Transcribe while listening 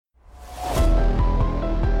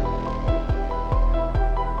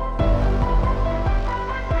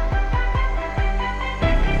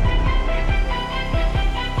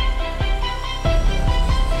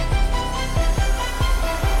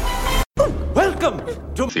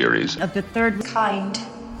Welcome to Theories of the Third Kind.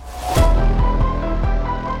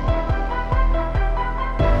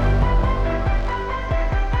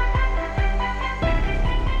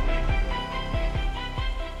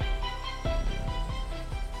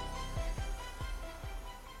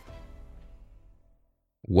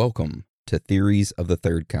 Welcome to Theories of the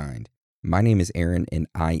Third Kind. My name is Aaron, and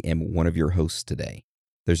I am one of your hosts today.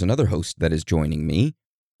 There's another host that is joining me,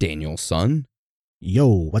 Daniel Sun. Yo,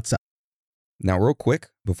 what's up? Now, real quick,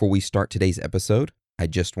 before we start today's episode, I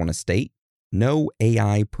just want to state, no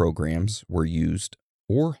AI programs were used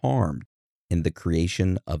or harmed in the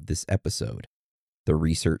creation of this episode. The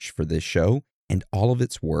research for this show and all of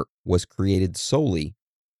its work was created solely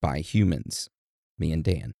by humans, me and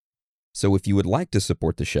Dan. So if you would like to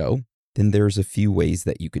support the show, then there's a few ways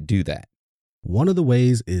that you could do that. One of the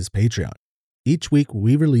ways is Patreon. Each week,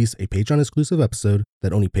 we release a Patreon-exclusive episode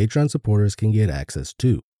that only Patreon supporters can get access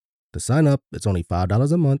to. To sign up, it's only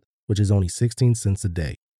 $5 a month, which is only 16 cents a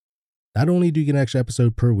day. Not only do you get an extra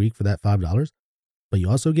episode per week for that $5, but you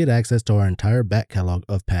also get access to our entire back catalog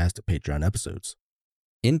of past Patreon episodes.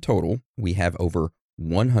 In total, we have over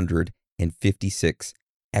 156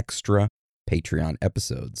 extra Patreon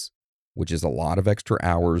episodes, which is a lot of extra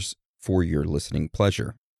hours for your listening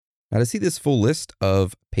pleasure. Now, to see this full list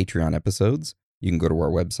of Patreon episodes, you can go to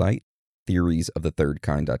our website,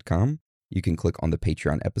 theoriesofthethirdkind.com. You can click on the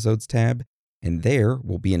Patreon episodes tab, and there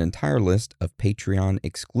will be an entire list of Patreon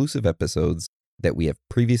exclusive episodes that we have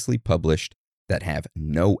previously published that have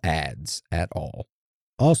no ads at all.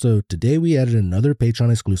 Also, today we added another Patreon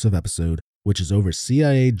exclusive episode, which is over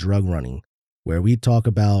CIA drug running, where we talk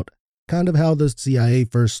about kind of how the CIA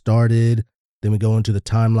first started. Then we go into the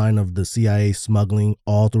timeline of the CIA smuggling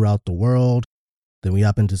all throughout the world. Then we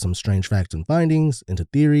hop into some strange facts and findings, into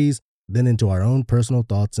theories, then into our own personal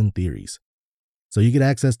thoughts and theories. So you get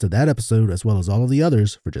access to that episode as well as all of the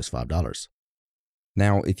others for just $5.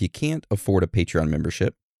 Now, if you can't afford a Patreon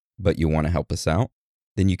membership, but you want to help us out,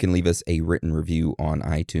 then you can leave us a written review on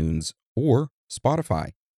iTunes or Spotify,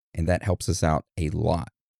 and that helps us out a lot.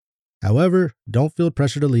 However, don't feel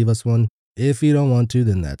pressure to leave us one. If you don't want to,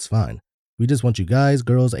 then that's fine. We just want you guys,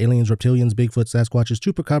 girls, aliens, reptilians, Bigfoot, Sasquatches,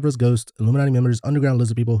 Chupacabras, ghosts, Illuminati members, underground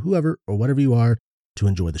lizard people, whoever or whatever you are, to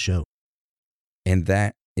enjoy the show. And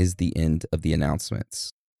that is the end of the announcements.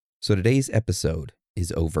 So today's episode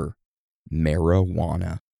is over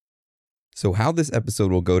marijuana. So how this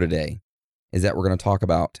episode will go today is that we're going to talk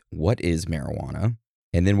about what is marijuana,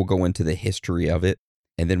 and then we'll go into the history of it,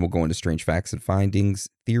 and then we'll go into strange facts and findings,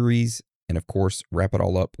 theories, and of course, wrap it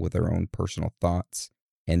all up with our own personal thoughts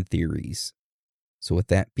and theories. So with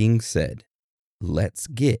that being said, let's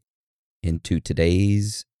get into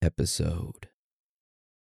today's episode.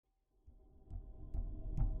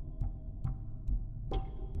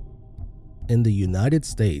 In the United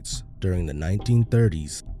States, during the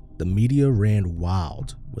 1930s, the media ran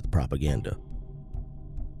wild with propaganda.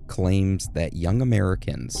 Claims that young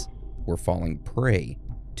Americans were falling prey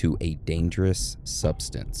to a dangerous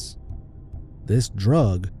substance. This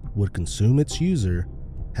drug would consume its user,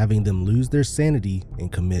 having them lose their sanity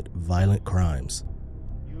and commit violent crimes.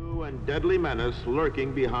 New and deadly menace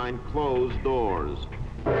lurking behind closed doors.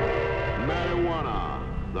 Marijuana,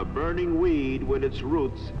 the burning weed with its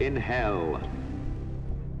roots in hell.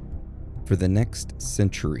 For the next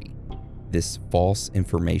century, this false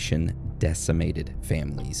information decimated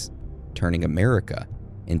families, turning America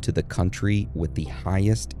into the country with the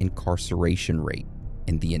highest incarceration rate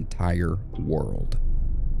in the entire world.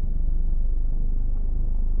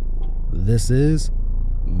 This is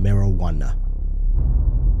marijuana.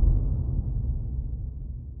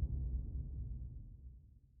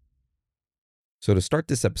 So to start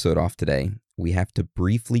this episode off today, we have to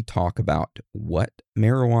briefly talk about what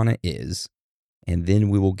marijuana is, and then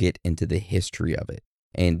we will get into the history of it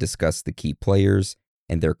and discuss the key players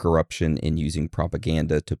and their corruption in using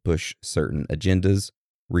propaganda to push certain agendas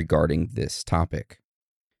regarding this topic.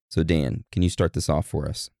 So Dan, can you start this off for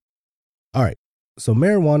us? All right. So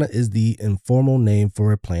marijuana is the informal name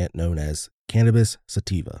for a plant known as Cannabis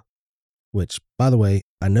sativa, which, by the way,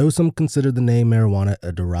 I know some consider the name marijuana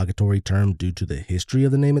a derogatory term due to the history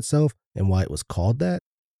of the name itself and why it was called that.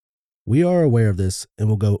 We are aware of this and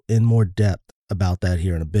will go in more depth about that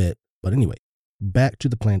here in a bit. But anyway, back to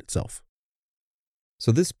the plant itself.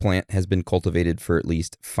 So this plant has been cultivated for at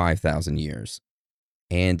least 5,000 years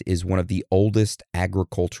and is one of the oldest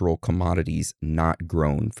agricultural commodities not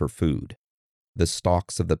grown for food. The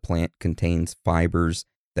stalks of the plant contains fibers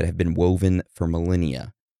that have been woven for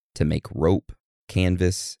millennia to make rope,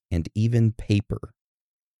 canvas, and even paper.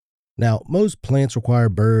 Now, most plants require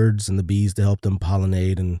birds and the bees to help them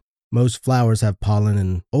pollinate, and Most flowers have pollen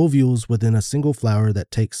and ovules within a single flower that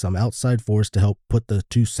takes some outside force to help put the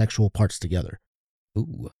two sexual parts together.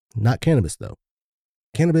 Ooh. Not cannabis, though.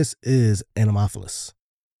 Cannabis is anemophilous,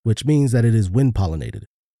 which means that it is wind-pollinated.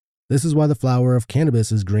 This is why the flower of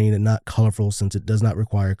cannabis is green and not colorful, since it does not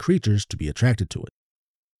require creatures to be attracted to it.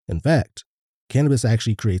 In fact, cannabis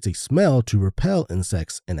actually creates a smell to repel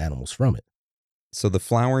insects and animals from it. So the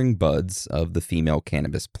flowering buds of the female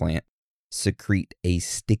cannabis plant secrete a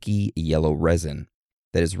sticky yellow resin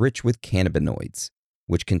that is rich with cannabinoids,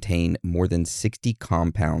 which contain more than 60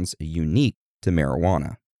 compounds unique to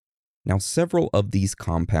marijuana. Now, several of these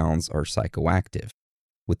compounds are psychoactive,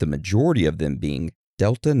 with the majority of them being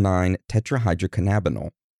delta-9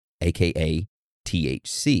 tetrahydrocannabinol, aka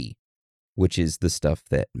THC, which is the stuff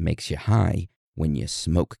that makes you high when you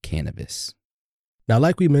smoke cannabis. Now,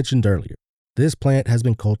 like we mentioned earlier, this plant has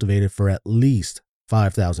been cultivated for at least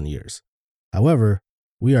 5,000 years. However,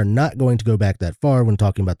 we are not going to go back that far when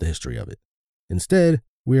talking about the history of it. Instead,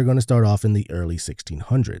 we are going to start off in the early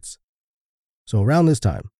 1600s. So around this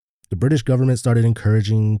time, the British government started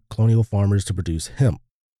encouraging colonial farmers to produce hemp,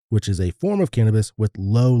 which is a form of cannabis with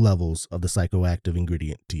low levels of the psychoactive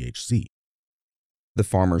ingredient THC. The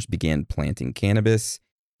farmers began planting cannabis,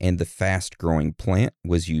 and the fast-growing plant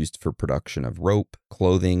was used for production of rope,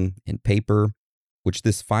 clothing, and paper, which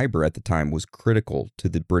this fiber at the time was critical to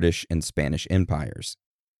the British and Spanish empires.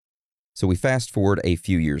 So we fast forward a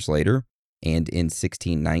few years later, and in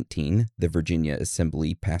 1619, the Virginia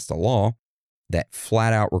Assembly passed a law that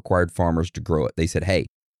flat out required farmers to grow it. They said, hey,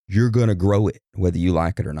 you're going to grow it, whether you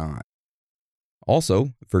like it or not.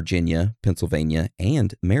 Also, Virginia, Pennsylvania,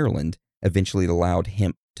 and Maryland eventually allowed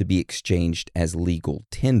hemp to be exchanged as legal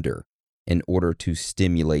tender in order to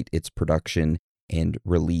stimulate its production and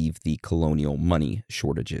relieve the colonial money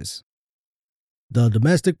shortages. The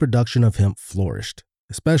domestic production of hemp flourished,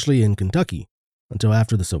 especially in Kentucky, until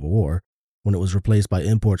after the Civil War, when it was replaced by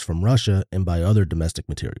imports from Russia and by other domestic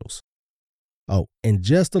materials. Oh, and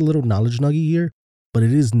just a little knowledge nugget here, but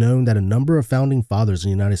it is known that a number of founding fathers in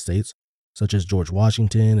the United States, such as George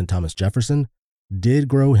Washington and Thomas Jefferson, did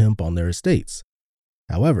grow hemp on their estates.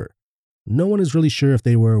 However, no one is really sure if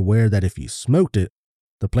they were aware that if you smoked it,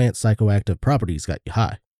 the plant's psychoactive properties got you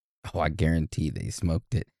high. Oh, I guarantee they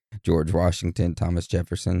smoked it. George Washington, Thomas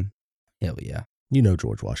Jefferson. Hell yeah. You know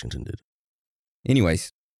George Washington did.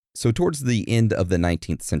 Anyways, so towards the end of the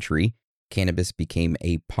 19th century, cannabis became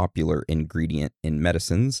a popular ingredient in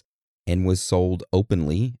medicines and was sold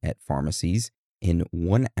openly at pharmacies in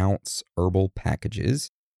 1-ounce herbal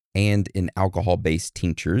packages and in alcohol-based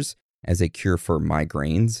tinctures as a cure for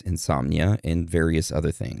migraines, insomnia, and various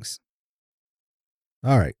other things.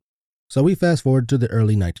 All right, so we fast forward to the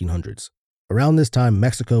early 1900s. Around this time,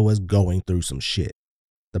 Mexico was going through some shit.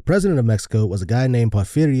 The president of Mexico was a guy named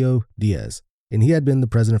Porfirio Diaz, and he had been the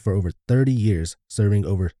president for over 30 years, serving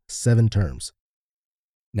over 7 terms.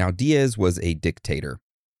 Now, Diaz was a dictator,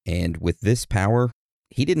 and with this power,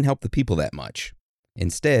 he didn't help the people that much.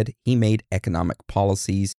 Instead, he made economic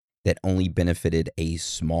policies that only benefited a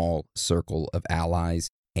small circle of allies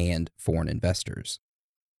and foreign investors.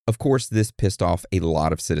 Of course, this pissed off a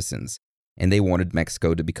lot of citizens, and they wanted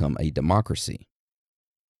Mexico to become a democracy.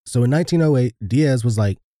 So in 1908, Diaz was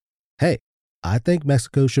like, hey, I think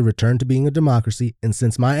Mexico should return to being a democracy, and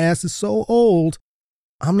since my ass is so old,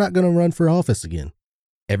 I'm not going to run for office again.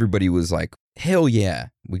 Everybody was like, hell yeah,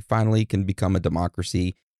 we finally can become a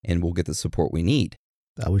democracy, and we'll get the support we need.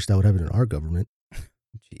 I wish that would happen in our government.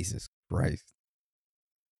 Jesus Christ.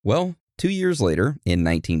 Well, 2 years later, in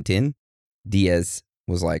 1910, Diaz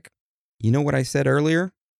was like, you know what I said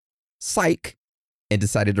earlier? Psych. And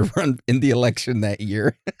decided to run in the election that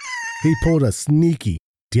year. He pulled a sneaky.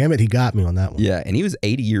 Damn it, he got me on that one. Yeah, and he was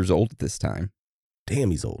 80 years old at this time.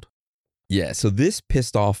 Damn, he's old. Yeah, so this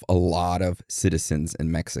pissed off a lot of citizens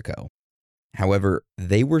in Mexico. However,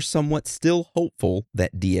 they were somewhat still hopeful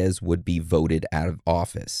that Diaz would be voted out of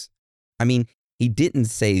office. I mean, he didn't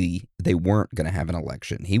say they weren't going to have an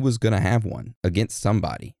election. He was going to have one against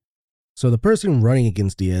somebody. So the person running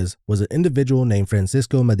against Diaz was an individual named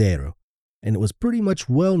Francisco Madero, and it was pretty much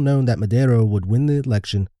well known that Madero would win the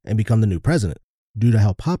election and become the new president due to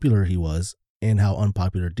how popular he was and how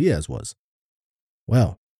unpopular Diaz was.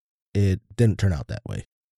 Well, it didn't turn out that way.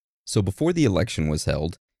 So before the election was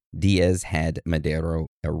held, Diaz had Madero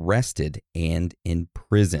arrested and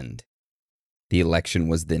imprisoned. The election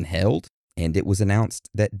was then held, and it was announced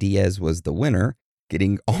that Diaz was the winner,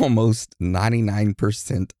 getting almost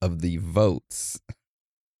 99% of the votes.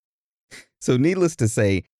 So needless to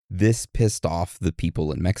say, this pissed off the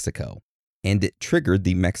people in Mexico, and it triggered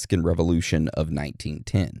the Mexican Revolution of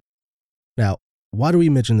 1910. Now, why do we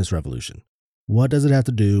mention this revolution? What does it have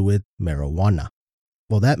to do with marijuana?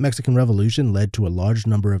 Well, that Mexican Revolution led to a large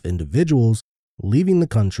number of individuals leaving the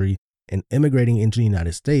country and immigrating into the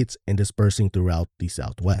United States and dispersing throughout the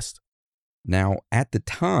Southwest. Now, at the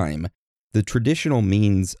time, the traditional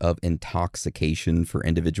means of intoxication for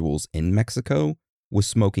individuals in Mexico was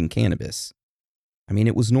smoking cannabis. I mean,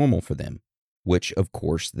 it was normal for them, which of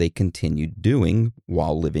course they continued doing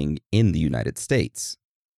while living in the United States.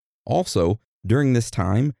 Also, during this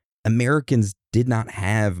time, Americans did not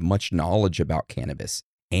have much knowledge about cannabis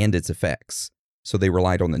and its effects, so they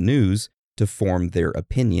relied on the news to form their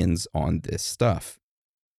opinions on this stuff,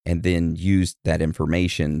 and then used that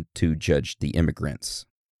information to judge the immigrants.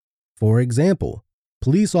 For example,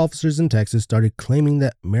 police officers in Texas started claiming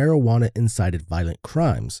that marijuana incited violent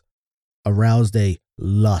crimes, aroused a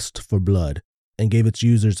lust for blood, and gave its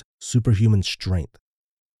users superhuman strength,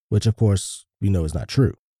 which of course we know is not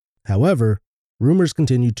true. However, rumors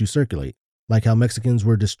continued to circulate, like how Mexicans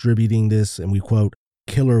were distributing this, and we quote,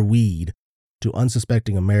 killer weed to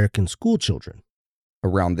unsuspecting American school children.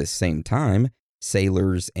 Around this same time,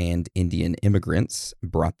 sailors and Indian immigrants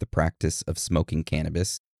brought the practice of smoking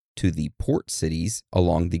cannabis to the port cities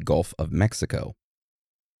along the Gulf of Mexico.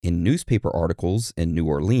 In newspaper articles in New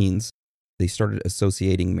Orleans, they started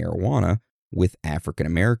associating marijuana with African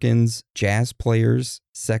Americans, jazz players,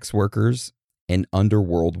 sex workers, and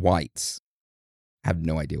underworld whites. I have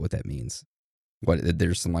no idea what that means. What,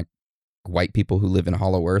 there's some like white people who live in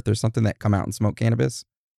Hollow Earth or something that come out and smoke cannabis?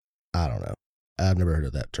 I don't know. I've never heard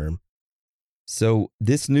of that term. So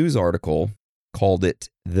this news article called it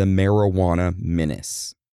the marijuana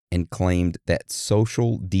menace and claimed that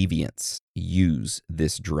social deviants use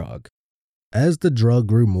this drug. As the drug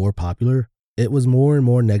grew more popular, it was more and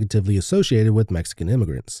more negatively associated with Mexican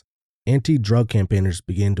immigrants. Anti-drug campaigners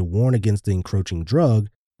began to warn against the encroaching drug,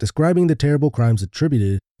 describing the terrible crimes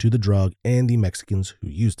attributed to the drug and the Mexicans who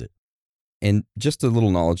used it. And just a little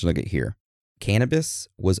knowledge nugget here. Cannabis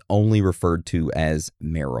was only referred to as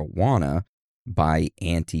marijuana by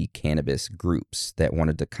anti-cannabis groups that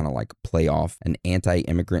wanted to kind of like play off an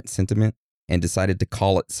anti-immigrant sentiment and decided to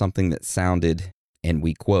call it something that sounded, and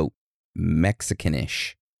we quote,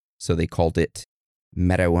 Mexicanish. So they called it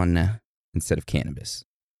marijuana instead of cannabis.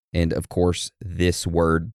 And of course, this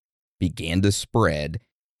word began to spread,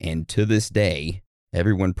 and to this day,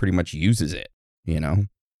 everyone pretty much uses it, you know?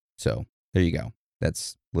 So there you go.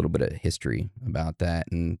 That's a little bit of history about that.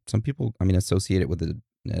 And some people, associate it with it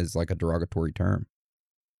as like a derogatory term.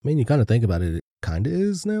 I mean, you kind of think about it, it kind of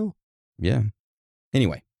is now. Yeah.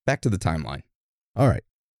 Anyway, back to the timeline. All right.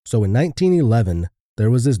 So in 1911,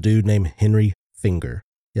 there was this dude named Henry Finger.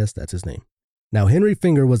 Yes, that's his name. Now, Henry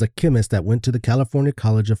Finger was a chemist that went to the California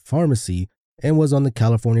College of Pharmacy and was on the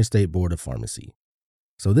California State Board of Pharmacy.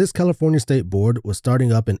 So this California State Board was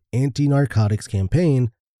starting up an anti-narcotics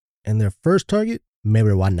campaign, and their first target,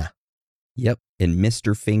 marijuana. Yep, and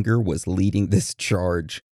Mr. Finger was leading this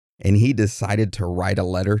charge, and he decided to write a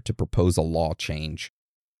letter to propose a law change.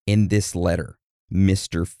 In this letter,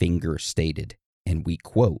 Mr. Finger stated, and we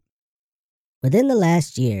quote, "Within the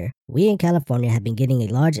last year, we in California have been getting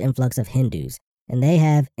a large influx of Hindus, and they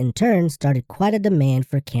have, in turn, started quite a demand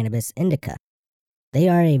for cannabis indica. They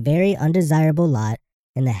are a very undesirable lot,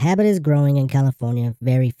 and the habit is growing in California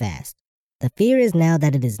very fast. The fear is now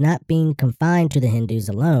that it is not being confined to the Hindus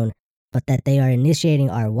alone, but that they are initiating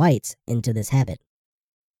our whites into this habit."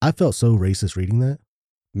 I felt so racist reading that.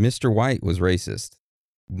 Mr. White was racist.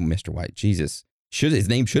 Mr. White, Jesus. His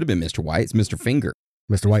name should have been Mr. White. It's Mr. Finger.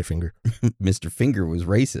 Mr. Whitefinger. Mr. Finger was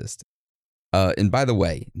racist. And by the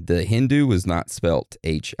way, the Hindu was not spelt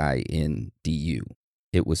Hindu.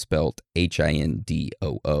 It was spelt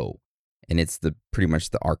Hindoo. And it's pretty much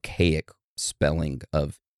the archaic spelling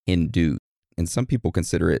of Hindu. And some people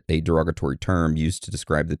consider it a derogatory term used to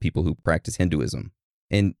describe the people who practice Hinduism.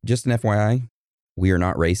 And just an FYI, we are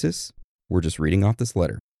not racist. We're just reading off this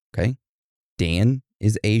letter, okay? Dan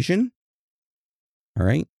is Asian. All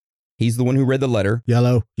right? He's the one who read the letter.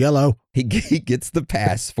 Yellow. He gets the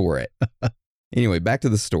pass for it. Anyway, back to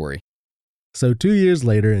the story. So 2 years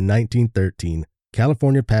later, in 1913,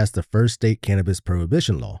 California passed the first state cannabis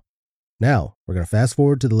prohibition law. Now, we're going to fast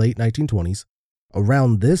forward to the late 1920s.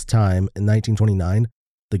 Around this time, in 1929,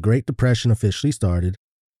 the Great Depression officially started.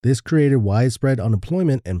 This created widespread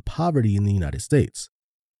unemployment and poverty in the United States.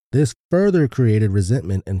 This further created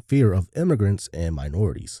resentment and fear of immigrants and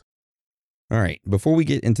minorities. All right, before we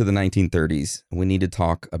get into the 1930s, we need to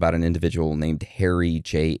talk about an individual named Harry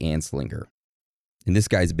J. Anslinger. And this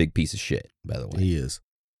guy's a big piece of shit, by the way. He is.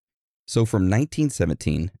 So from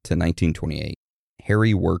 1917 to 1928,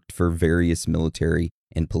 Harry worked for various military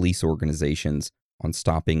and police organizations on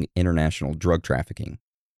stopping international drug trafficking.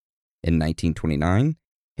 In 1929,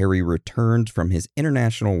 Harry returned from his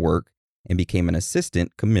international work and became an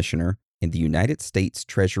assistant commissioner in the United States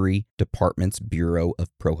Treasury Department's Bureau of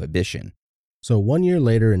Prohibition. So 1 year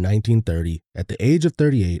later in 1930, at the age of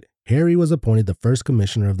 38, Harry was appointed the first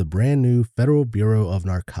commissioner of the brand new Federal Bureau of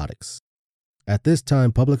Narcotics. At this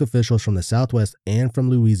time, public officials from the Southwest and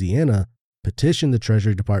from Louisiana petitioned the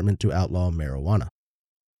Treasury Department to outlaw marijuana.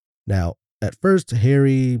 Now, at first,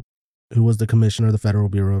 Harry, who was the commissioner of the Federal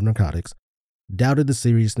Bureau of Narcotics, doubted the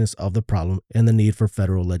seriousness of the problem and the need for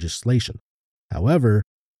federal legislation. However,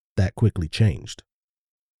 that quickly changed.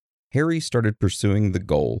 Harry started pursuing the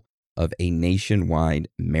goal of a nationwide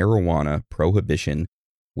marijuana prohibition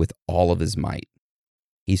with all of his might.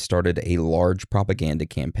 He started a large propaganda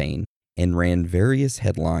campaign and ran various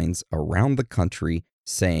headlines around the country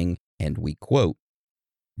saying, and we quote,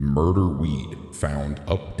 "Murder weed found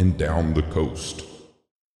up and down the coast."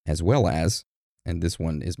 As well as, and this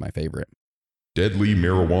one is my favorite, "Deadly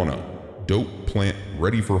marijuana, dope plant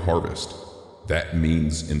ready for harvest. That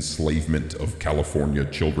means enslavement of California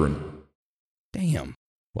children." Damn.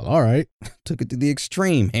 Well, all right. Took it to the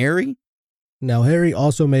extreme, Harry. Now, Harry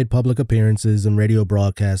also made public appearances and radio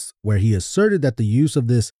broadcasts where he asserted that the use of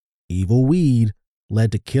this evil weed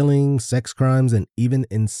led to killing, sex crimes, and even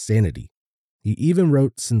insanity. He even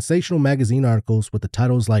wrote sensational magazine articles with the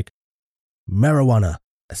titles like "Marijuana,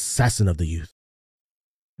 Assassin of the Youth."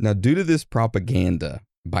 Now, due to this propaganda,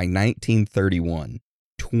 by 1931,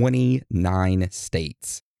 29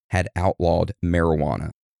 states had outlawed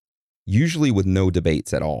marijuana, usually with no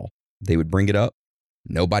debates at all. They would bring it up,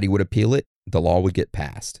 nobody would appeal it, the law would get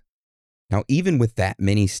passed. Now, even with that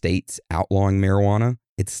many states outlawing marijuana,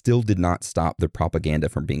 it still did not stop the propaganda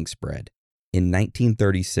from being spread. In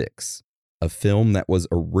 1936, a film that was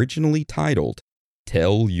originally titled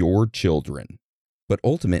Tell Your Children, but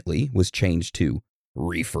ultimately was changed to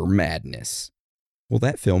Reefer Madness. Well,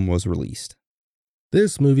 that film was released.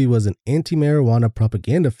 This movie was an anti-marijuana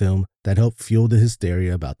propaganda film that helped fuel the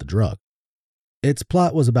hysteria about the drug. Its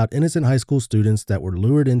plot was about innocent high school students that were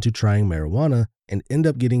lured into trying marijuana and end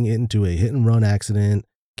up getting into a hit-and-run accident,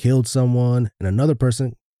 killed someone, and another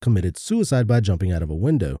person committed suicide by jumping out of a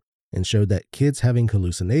window, and showed that kids having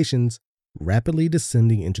hallucinations rapidly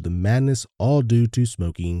descending into the madness, all due to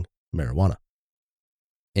smoking marijuana.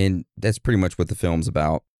 And that's pretty much what the film's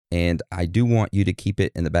about. And I do want you to keep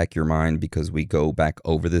it in the back of your mind because we go back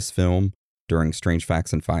over this film during Strange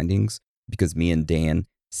Facts and Findings, because me and Dan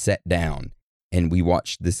sat down and we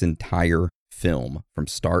watched this entire film from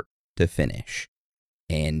start to finish.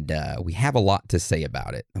 And we have a lot to say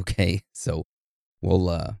about it, okay? So we'll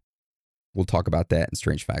talk about that in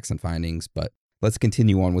Strange Facts and Findings, but let's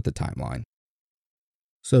continue on with the timeline.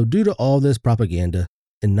 So due to all this propaganda,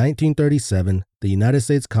 in 1937, the United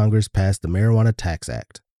States Congress passed the Marijuana Tax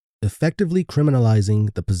Act, effectively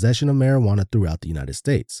criminalizing the possession of marijuana throughout the United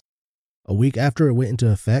States. A week after it went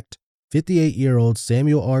into effect, 58-year-old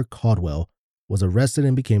Samuel R. Caldwell was arrested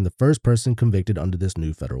and became the first person convicted under this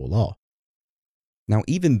new federal law. Now,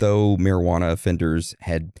 even though marijuana offenders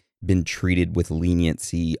had been treated with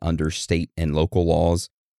leniency under state and local laws,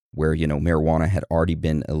 where, marijuana had already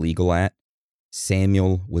been illegal at,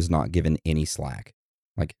 Samuel was not given any slack.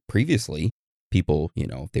 Like previously, people,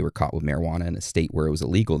 if they were caught with marijuana in a state where it was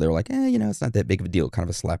illegal, they were like, it's not that big of a deal, kind of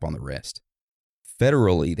a slap on the wrist.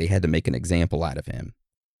 Federally, they had to make an example out of him.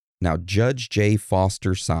 Now, Judge J.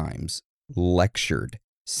 Foster Symes lectured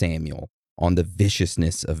Samuel on the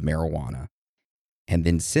viciousness of marijuana and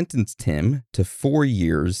then sentenced him to 4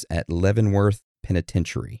 years at Leavenworth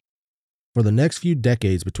Penitentiary. For the next few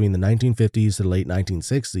decades between the 1950s to the late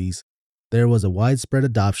 1960s, there was a widespread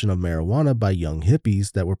adoption of marijuana by young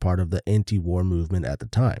hippies that were part of the anti-war movement at the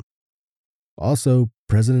time. Also,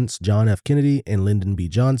 Presidents John F. Kennedy and Lyndon B.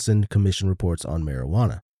 Johnson commissioned reports on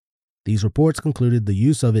marijuana. These reports concluded the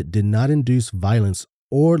use of it did not induce violence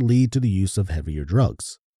or lead to the use of heavier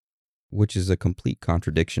drugs. Which is a complete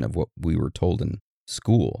contradiction of what we were told in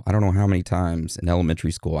school. I don't know how many times in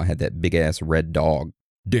elementary school I had that big-ass red dog.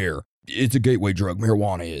 Dare, it's a gateway drug,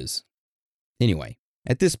 marijuana is. Anyway,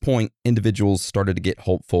 at this point, individuals started to get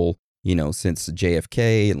hopeful, since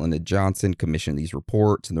JFK and Lyndon Johnson commissioned these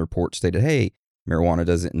reports, and the report stated, hey, marijuana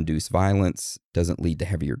doesn't induce violence, doesn't lead to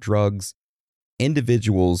heavier drugs.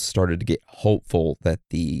 Individuals started to get hopeful that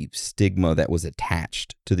the stigma that was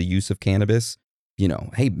attached to the use of cannabis,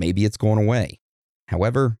 hey, maybe it's going away.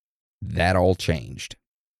 However, that all changed.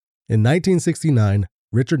 In 1969,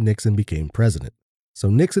 Richard Nixon became president. So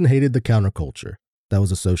Nixon hated the counterculture that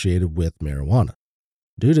was associated with marijuana.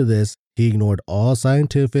 Due to this, he ignored all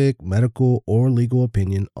scientific, medical, or legal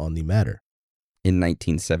opinion on the matter. In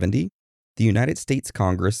 1970, the United States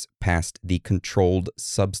Congress passed the Controlled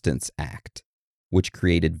Substance Act, which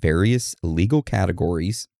created various legal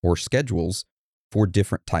categories or schedules for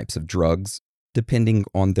different types of drugs depending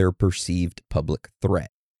on their perceived public threat.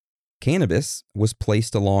 Cannabis was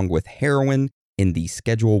placed along with heroin in the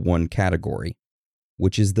Schedule I category,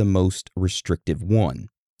 which is the most restrictive one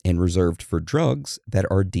and reserved for drugs that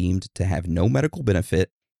are deemed to have no medical benefit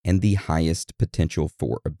and the highest potential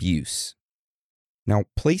for abuse. Now,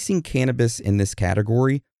 placing cannabis in this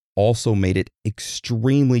category also made it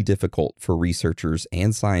extremely difficult for researchers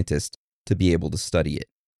and scientists to be able to study it.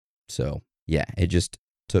 So, yeah, it just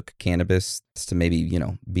took cannabis to maybe,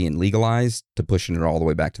 being legalized to pushing it all the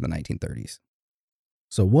way back to the 1930s.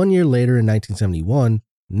 So 1 year later in 1971,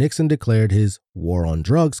 Nixon declared his War on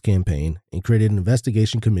Drugs campaign and created an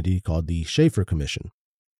investigation committee called the Schaefer Commission.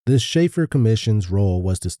 This Schaefer Commission's role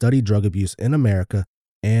was to study drug abuse in America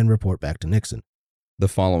and report back to Nixon. The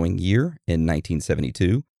following year, in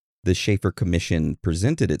 1972, the Schaefer Commission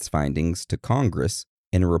presented its findings to Congress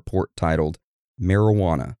in a report titled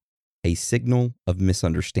Marijuana, a Signal of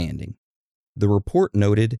Misunderstanding. The report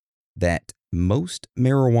noted that most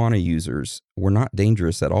marijuana users were not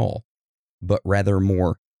dangerous at all, but rather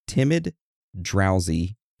more timid,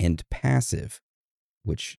 drowsy, and passive,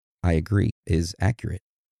 which I agree is accurate.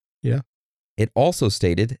 Yeah. It also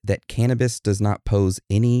stated that cannabis does not pose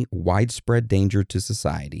any widespread danger to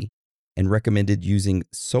society and recommended using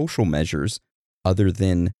social measures other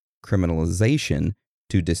than criminalization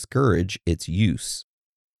to discourage its use.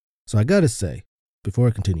 So I gotta say, before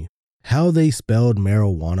I continue, how they spelled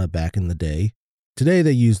marijuana back in the day, today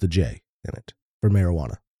they use the J in it for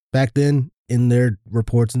marijuana. Back then, in their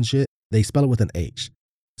reports and shit, they spell it with an H.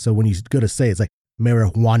 So when you go to say it, it's like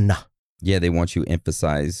marijuana. Yeah, they want you to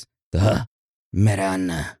emphasize the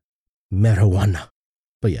marijuana. Marijuana.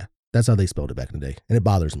 But yeah, that's how they spelled it back in the day, and it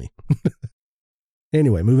bothers me.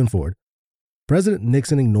 Anyway, moving forward. President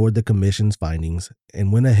Nixon ignored the commission's findings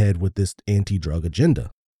and went ahead with this anti-drug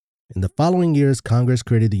agenda. In the following years, Congress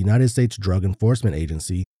created the United States Drug Enforcement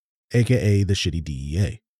Agency, aka the shitty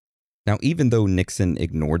DEA. Now, even though Nixon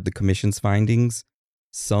ignored the commission's findings,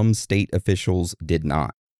 some state officials did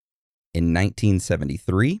not. In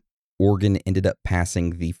 1973, Oregon ended up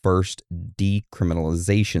passing the first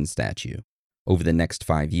decriminalization statute. Over the next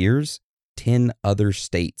 5 years, 10 other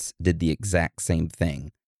states did the exact same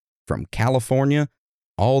thing, from California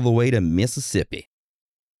all the way to Mississippi.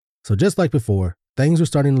 So just like before, things were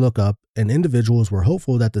starting to look up, and individuals were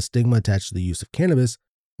hopeful that the stigma attached to the use of cannabis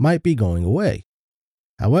might be going away.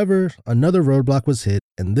 However, another roadblock was hit,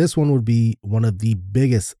 and this one would be one of the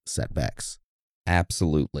biggest setbacks.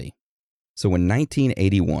 Absolutely. So in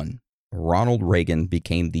 1981, Ronald Reagan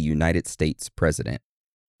became the United States president.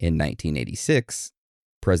 In 1986,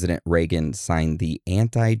 President Reagan signed the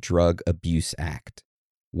Anti-Drug Abuse Act,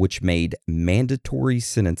 which made mandatory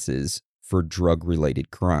sentences for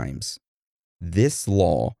drug-related crimes. This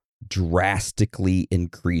law drastically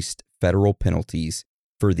increased federal penalties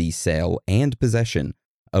for the sale and possession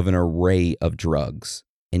of an array of drugs,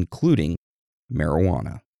 including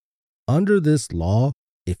marijuana. Under this law,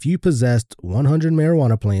 if you possessed 100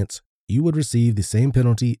 marijuana plants, you would receive the same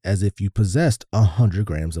penalty as if you possessed 100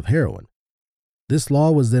 grams of heroin. This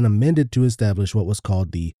law was then amended to establish what was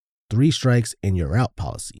called the 3 strikes and you're out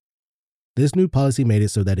policy. This new policy made it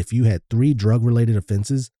so that if you had 3 drug-related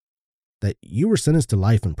offenses, that you were sentenced to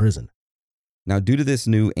life in prison. Now, due to this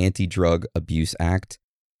new Anti-Drug Abuse Act,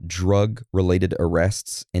 drug-related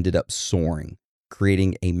arrests ended up soaring,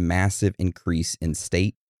 creating a massive increase in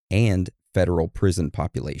state and federal prison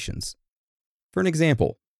populations. For an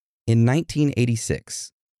example, in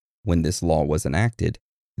 1986, when this law was enacted,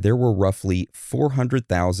 there were roughly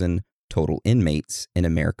 400,000 total inmates in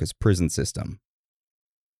America's prison system.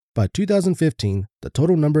 By 2015, the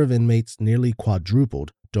total number of inmates nearly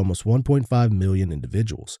quadrupled to almost 1.5 million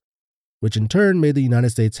individuals, which in turn made the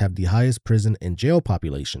United States have the highest prison and jail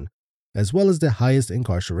population, as well as the highest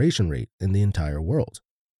incarceration rate in the entire world.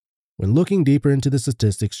 When looking deeper into the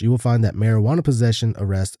statistics, you will find that marijuana possession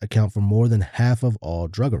arrests account for more than half of all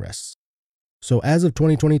drug arrests. So as of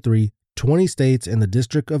 2023, 20 states and the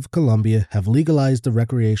District of Columbia have legalized the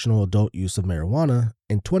recreational adult use of marijuana,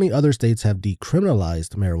 and 20 other states have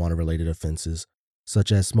decriminalized marijuana-related offenses,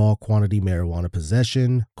 such as small quantity marijuana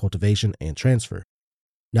possession, cultivation, and transfer.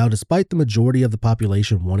 Now, despite the majority of the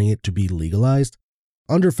population wanting it to be legalized,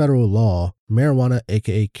 under federal law, marijuana,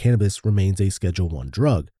 aka cannabis, remains a Schedule I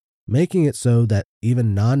drug, making it so that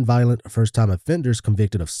even non-violent first-time offenders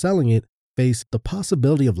convicted of selling it face the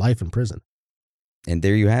possibility of life in prison. And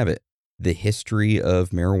there you have it. The history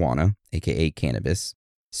of marijuana, aka cannabis,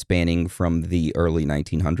 spanning from the early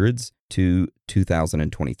 1900s to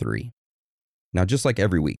 2023. Now, just like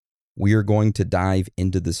every week, we are going to dive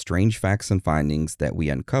into the strange facts and findings that we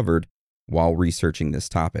uncovered while researching this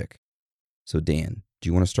topic. So, Dan, do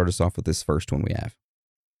you want to start us off with this first one we have?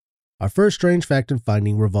 Our first strange fact and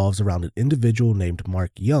finding revolves around an individual named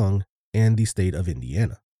Mark Young and the state of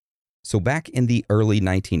Indiana. So back in the early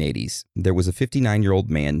 1980s, there was a 59-year-old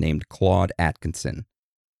man named Claude Atkinson.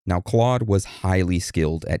 Now, Claude was highly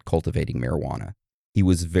skilled at cultivating marijuana. He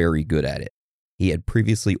was very good at it. He had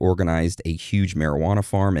previously organized a huge marijuana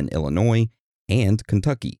farm in Illinois and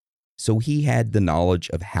Kentucky, so he had the knowledge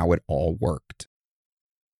of how it all worked.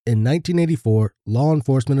 In 1984, law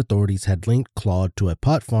enforcement authorities had linked Claude to a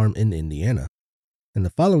pot farm in Indiana. In the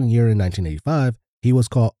following year, in 1985, he was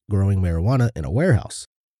caught growing marijuana in a warehouse.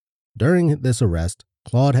 During this arrest,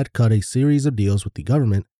 Claude had cut a series of deals with the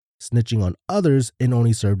government, snitching on others, and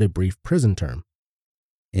only served a brief prison term.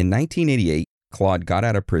 In 1988, Claude got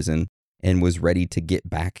out of prison and was ready to get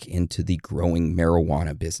back into the growing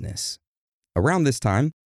marijuana business. Around this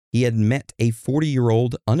time, he had met a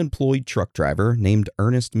 40-year-old unemployed truck driver named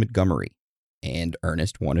Ernest Montgomery, and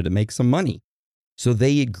Ernest wanted to make some money. So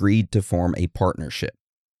they agreed to form a partnership,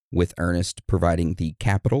 with Ernest providing the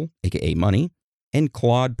capital, aka money, and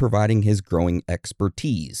Claude providing his growing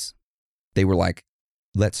expertise. They were like,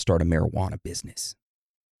 let's start a marijuana business.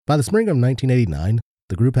 By the spring of 1989,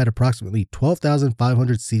 the group had approximately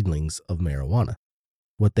 12,500 seedlings of marijuana.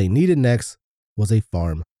 What they needed next was a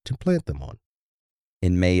farm to plant them on.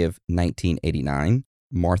 In May of 1989,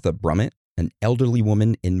 Martha Brummett, an elderly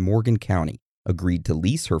woman in Morgan County, agreed to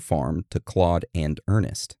lease her farm to Claude and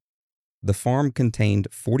Ernest. The farm contained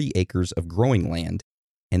 40 acres of growing land,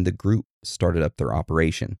 and the group started up their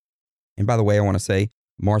operation. And by the way, I want to say,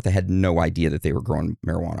 Martha had no idea that they were growing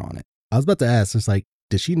marijuana on it. I was about to ask, it's like,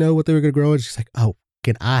 did she know what they were going to grow? And she's like, oh,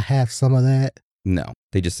 can I have some of that? No,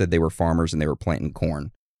 they just said they were farmers and they were planting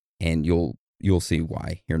corn. And you'll see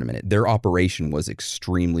why here in a minute. Their operation was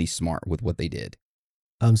extremely smart with what they did.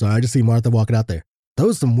 I'm sorry, I just see Martha walking out there.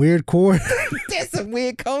 Those some weird corn. That's some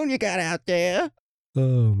weird corn you got out there.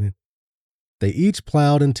 Oh, man. They each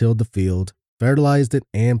plowed and tilled the field, fertilized it,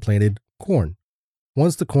 and planted corn.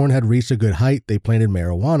 Once the corn had reached a good height, they planted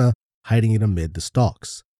marijuana, hiding it amid the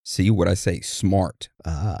stalks. See what I say? Smart.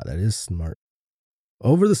 Ah, that is smart.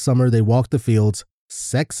 Over the summer, they walked the fields,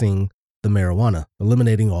 sexing the marijuana,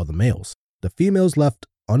 eliminating all the males. The females left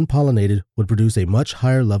unpollinated would produce a much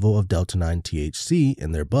higher level of Delta-9 THC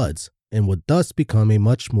in their buds and would thus become a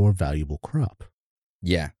much more valuable crop.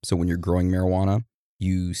 Yeah, so when you're growing marijuana,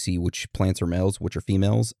 you see which plants are males, which are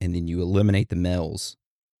females, and then you eliminate the males.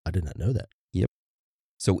 I did not know that. Yep.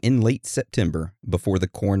 So in late September, before the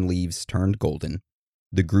corn leaves turned golden,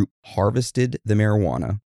 the group harvested the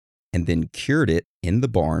marijuana and then cured it in the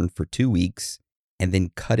barn for 2 weeks and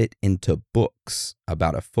then cut it into books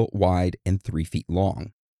about 1 foot wide and 3 feet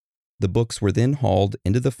long. The books were then hauled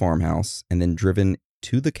into the farmhouse and then driven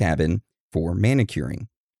to the cabin for manicuring,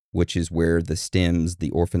 which is where the stems, the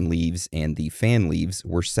orphan leaves, and the fan leaves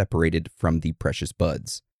were separated from the precious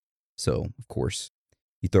buds. So, of course,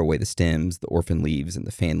 you throw away the stems, the orphan leaves, and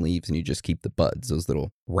the fan leaves, and you just keep the buds, those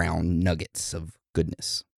little round nuggets of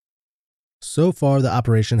goodness. So far, the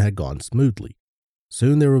operation had gone smoothly.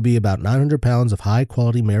 Soon there would be about 900 pounds of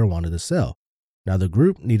high-quality marijuana to sell. Now the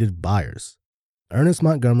group needed buyers. Ernest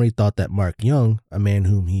Montgomery thought that Mark Young, a man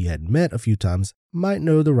whom he had met a few times, might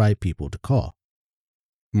know the right people to call.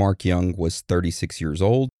 Mark Young was 36 years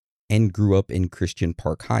old and grew up in Christian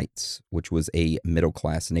Park Heights, which was a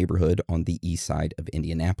middle-class neighborhood on the east side of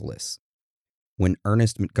Indianapolis. When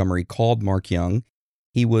Ernest Montgomery called Mark Young,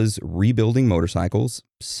 he was rebuilding motorcycles,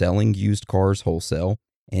 selling used cars wholesale,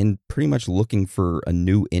 and pretty much looking for a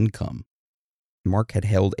new income. Mark had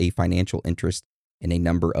held a financial interest in a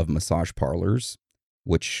number of massage parlors,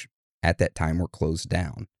 which at that time were closed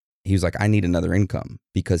down. He was like, I need another income,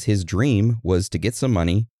 because his dream was to get some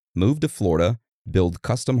money, move to Florida, build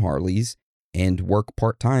custom Harleys, and work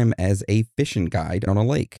part-time as a fishing guide on a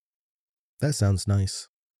lake. That sounds nice.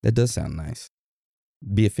 That does sound nice.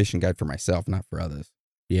 Be a fishing guide for myself, not for others.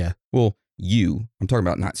 Yeah. Well, I'm talking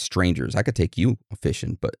about not strangers. I could take you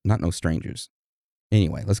fishing, but not no strangers.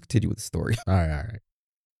 Anyway, let's continue with the story. All right.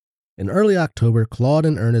 In early October, Claude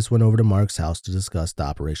and Ernest went over to Mark's house to discuss the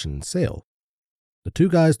operation and sale. The two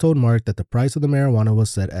guys told Mark that the price of the marijuana was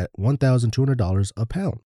set at $1,200 a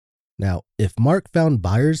pound. Now, if Mark found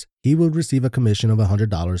buyers, he would receive a commission of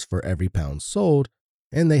 $100 for every pound sold,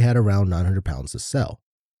 and they had around 900 pounds to sell.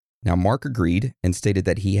 Now, Mark agreed and stated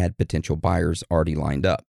that he had potential buyers already lined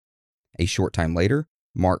up. A short time later,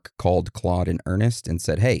 Mark called Claude and Ernest and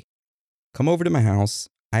said, hey, come over to my house.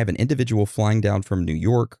 I have an individual flying down from New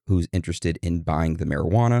York who's interested in buying the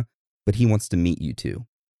marijuana, but he wants to meet you two.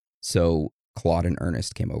 So Claude and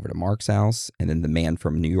Ernest came over to Mark's house, and then the man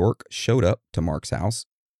from New York showed up to Mark's house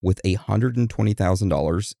with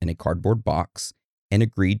 $120,000 in a cardboard box and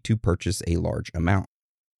agreed to purchase a large amount.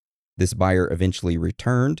 This buyer eventually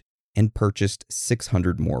returned and purchased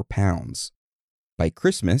 600 more pounds. By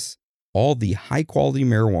Christmas, all the high-quality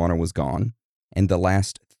marijuana was gone, and the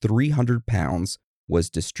last 300 pounds was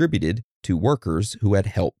distributed to workers who had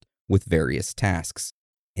helped with various tasks.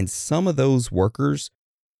 And some of those workers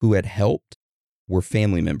who had helped were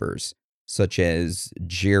family members, such as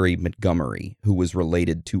Jerry Montgomery, who was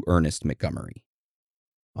related to Ernest Montgomery.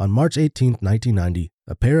 On March 18, 1990,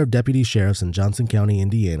 a pair of deputy sheriffs in Johnson County,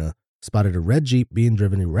 Indiana, spotted a red Jeep being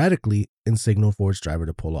driven erratically and signaled for its driver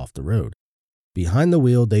to pull off the road. Behind the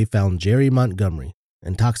wheel, they found Jerry Montgomery,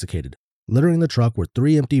 intoxicated. Littering the truck were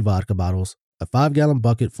 3 empty vodka bottles, a 5-gallon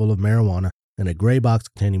bucket full of marijuana, and a gray box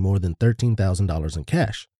containing more than $13,000 in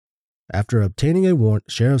cash. After obtaining a warrant,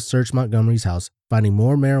 sheriffs searched Montgomery's house, finding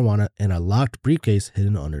more marijuana and a locked briefcase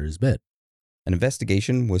hidden under his bed. An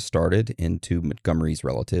investigation was started into Montgomery's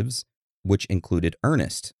relatives, which included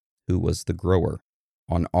Ernest, who was the grower.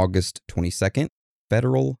 On August 22nd,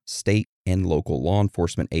 federal, state, and local law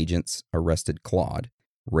enforcement agents arrested Claude,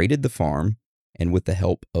 raided the farm, and with the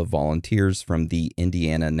help of volunteers from the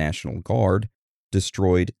Indiana National Guard,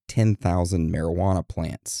 destroyed 10,000 marijuana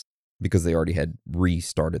plants because they already had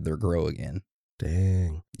restarted their grow again.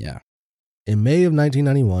 Dang. Yeah. In May of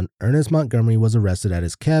 1991, Ernest Montgomery was arrested at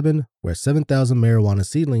his cabin, where 7,000 marijuana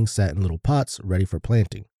seedlings sat in little pots ready for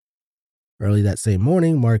planting. Early that same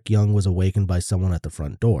morning, Mark Young was awakened by someone at the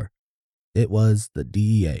front door. It was the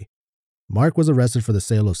DEA. Mark was arrested for the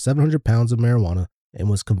sale of 700 pounds of marijuana and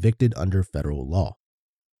was convicted under federal law.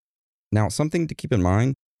 Now, something to keep in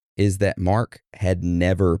mind is that Mark had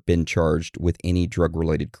never been charged with any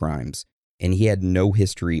drug-related crimes, and he had no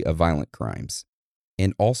history of violent crimes.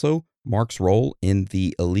 And also, Mark's role in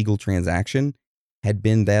the illegal transaction had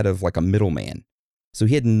been that of like a middleman. So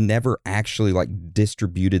he had never actually like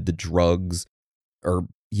distributed the drugs or,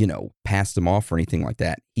 passed them off or anything like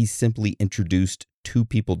that. He simply introduced 2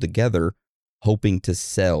 people together hoping to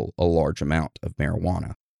sell a large amount of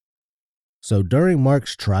marijuana. So during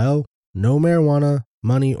Mark's trial, no marijuana,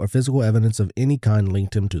 money, or physical evidence of any kind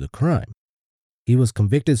linked him to the crime. He was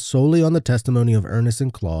convicted solely on the testimony of Ernest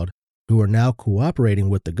and Claude, who are now cooperating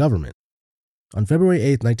with the government. On February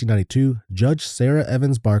 8, 1992, Judge Sarah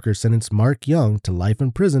Evans Barker sentenced Mark Young to life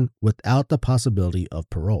in prison without the possibility of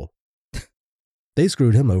parole. They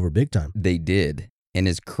screwed him over big time. They did. And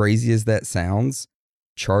as crazy as that sounds,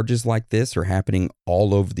 charges like this are happening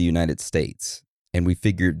all over the United States. And we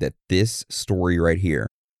figured that this story right here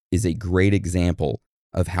is a great example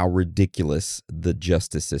of how ridiculous the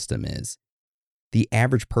justice system is. The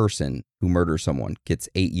average person who murders someone gets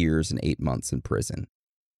 8 years and 8 months in prison.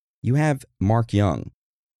 You have Mark Young,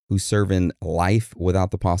 who's serving life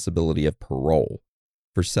without the possibility of parole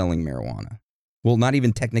for selling marijuana. Well, not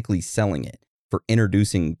even technically selling it, for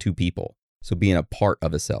introducing 2 people. So being a part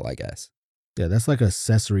of a sell, I guess. Yeah, that's like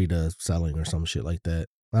accessory to selling or some shit like that.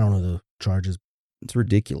 I don't know the charges. It's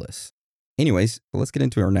ridiculous. Anyways, let's get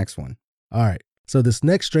into our next one. All right. So this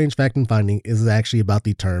next strange fact and finding is actually about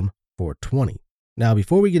the term 420. Now,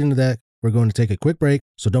 before we get into that, we're going to take a quick break,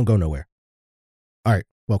 so don't go nowhere. All right,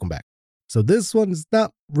 welcome back. So this one's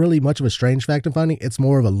not really much of a strange fact and finding. It's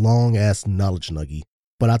more of a long-ass knowledge nuggie,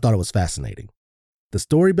 but I thought it was fascinating. The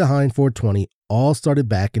story behind 420 all started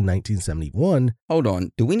back in 1971. Hold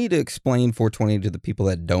on. Do we need to explain 420 to the people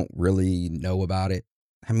that don't really know about it?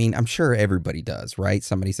 I mean, I'm sure everybody does, right?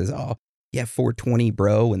 Somebody says, oh, yeah, 420,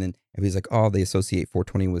 bro. And then everybody's like, oh, they associate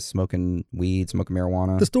 420 with smoking weed, smoking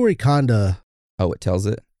marijuana. The story kinda... Oh, it tells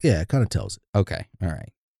it? Yeah, it kind of tells it. Okay, all right.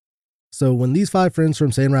 So when these 5 friends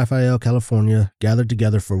from San Rafael, California gathered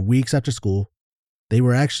together for weeks after school, they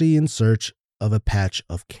were actually in search of a patch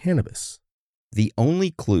of cannabis. The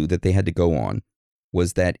only clue that they had to go on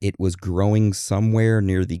was that it was growing somewhere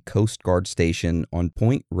near the Coast Guard station on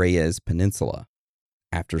Point Reyes Peninsula.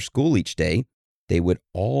 After school each day, they would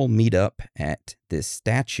all meet up at this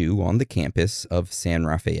statue on the campus of San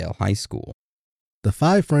Rafael High School. The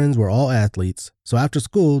 5 friends were all athletes, so after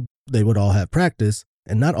school, they would all have practice,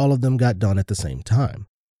 and not all of them got done at the same time.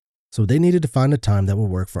 So they needed to find a time that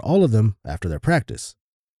would work for all of them after their practice.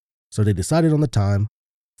 So they decided on the time,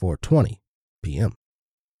 4:20 p.m.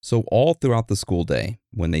 So all throughout the school day,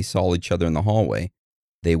 when they saw each other in the hallway,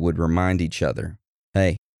 they would remind each other,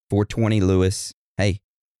 hey, 4:20, Lewis. Hey,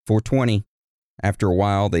 4:20. After a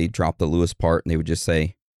while, they dropped the Lewis part and they would just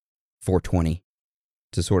say, 4:20.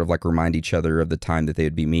 to sort of like remind each other of the time that they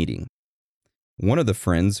would be meeting. One of the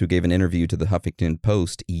friends who gave an interview to the Huffington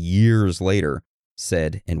Post years later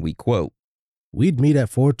said, and we quote, "We'd meet at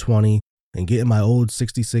 420 and get in my old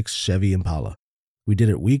 66 Chevy Impala. We did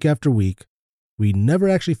it week after week. We never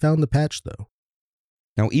actually found the patch, though."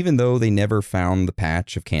 Now, even though they never found the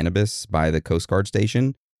patch of cannabis by the Coast Guard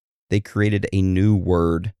station, they created a new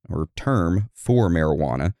word or term for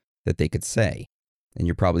marijuana that they could say. And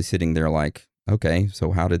you're probably sitting there like, okay,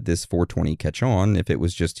 so how did this 420 catch on if it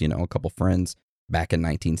was just, a couple friends back in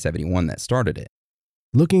 1971 that started it?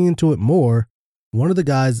 Looking into it more, one of the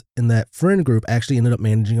guys in that friend group actually ended up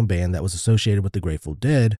managing a band that was associated with the Grateful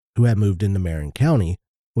Dead, who had moved into Marin County,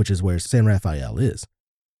 which is where San Rafael is.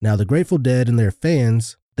 Now, the Grateful Dead and their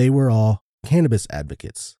fans, they were all cannabis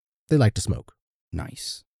advocates. They like to smoke.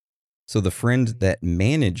 Nice. So the friend that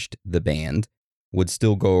managed the band would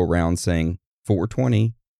still go around saying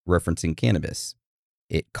 420, referencing cannabis.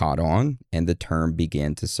 It caught on, and the term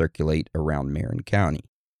began to circulate around Marin County.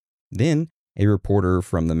 Then, a reporter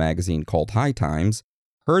from the magazine called High Times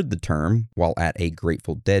heard the term while at a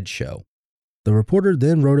Grateful Dead show. The reporter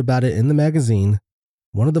then wrote about it in the magazine.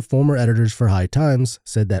 One of the former editors for High Times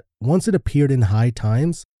said that once it appeared in High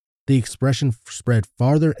Times, the expression spread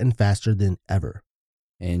farther and faster than ever.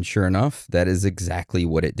 And sure enough, that is exactly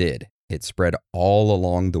what it did. It spread all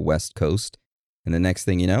along the West Coast, and the next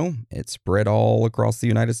thing you know, it spread all across the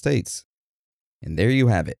United States. And there you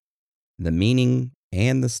have it, the meaning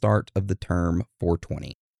and the start of the term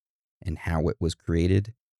 420, and how it was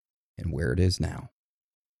created and where it is now.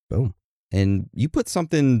 Boom. And you put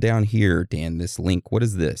something down here, Dan, this link. What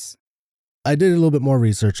is this? I did a little bit more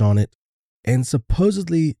research on it, and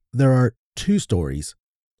supposedly there are two stories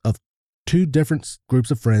of two different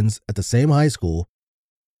groups of friends at the same high school,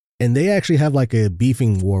 and they actually have like a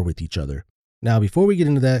beefing war with each other. Now, before we get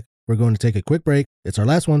into that, we're going to take a quick break. It's our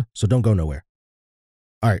last one, so don't go nowhere.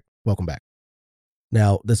 All right, welcome back.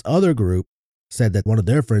 Now, this other group said that one of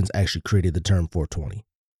their friends actually created the term 420.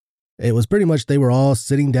 It was pretty much they were all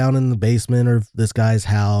sitting down in the basement of this guy's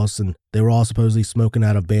house, and they were all supposedly smoking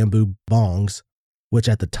out of bamboo bongs, which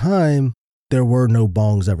at the time, there were no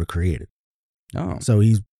bongs ever created. Oh. So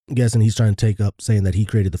he's guessing he's trying to take up saying that he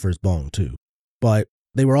created the first bong too. But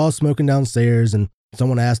they were all smoking downstairs, and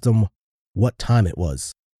someone asked him what time it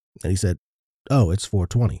was. And he said, "Oh, it's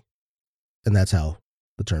 420. And that's how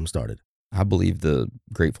the term started. I believe the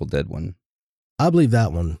Grateful Dead one. I believe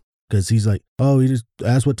that one because he's like, oh, he just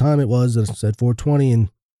asked what time it was and said 420, and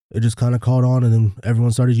it just kind of caught on, and then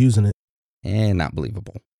everyone started using it. Not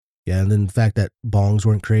believable. Yeah, and then the fact that bongs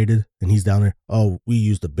weren't created, and he's down there, oh, we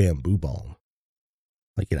used a bamboo bong.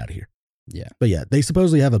 Like, get out of here. Yeah. But yeah, they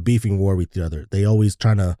supposedly have a beefing war with each other. They always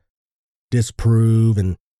trying to disprove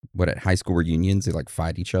and... What, at high school reunions, they like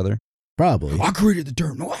fight each other? Probably. I created the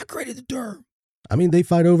term. No, I created the term. I mean, they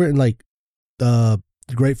fight over it in like the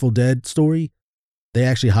Grateful Dead story. They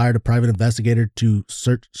actually hired a private investigator to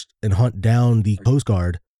search and hunt down the Coast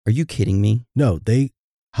Guard. Are you kidding me? No, they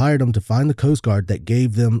hired them to find the Coast Guard that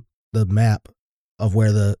gave them the map of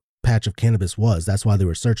where the patch of cannabis was. That's why they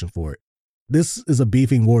were searching for it. This is a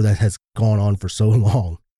beefing war that has gone on for so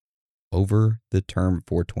long. Over the term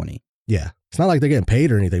 420. Yeah. It's not like they're getting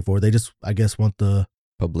paid or anything for it. They just, I guess, want the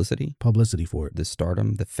publicity for it. The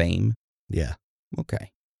stardom, the fame. Yeah.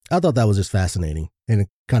 Okay. I thought that was just fascinating, and it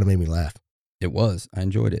kind of made me laugh. It was. I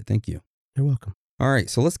enjoyed it. Thank you. You're welcome. All right,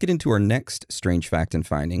 so let's get into our next strange fact and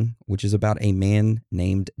finding, which is about a man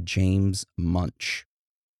named James Munch.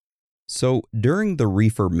 So during the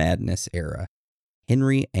reefer madness era,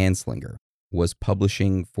 Henry Anslinger was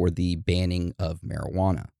publishing for the banning of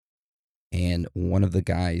marijuana. And one of the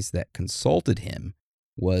guys that consulted him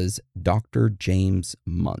was Dr. James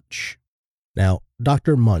Munch. Now,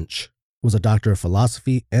 Dr. Munch was a doctor of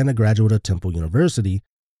philosophy and a graduate of Temple University,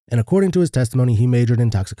 and according to his testimony, he majored in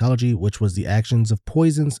toxicology, which was the actions of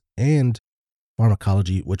poisons, and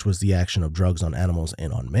pharmacology, which was the action of drugs on animals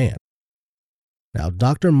and on man. Now,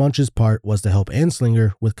 Dr. Munch's part was to help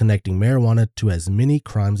Anslinger with connecting marijuana to as many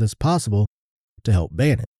crimes as possible to help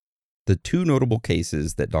ban it. The two notable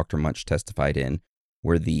cases that Dr. Munch testified in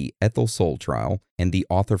were the Ethel Soul trial and the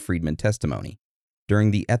Arthur Friedman testimony.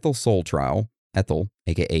 During the Ethel Soul trial, Ethel,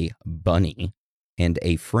 aka Bunny, and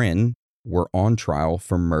a friend were on trial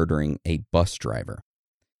for murdering a bus driver.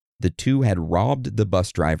 The two had robbed the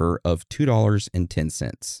bus driver of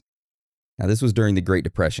 $2.10. Now, this was during the Great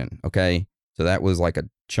Depression, okay? So that was like a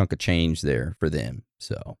chunk of change there for them.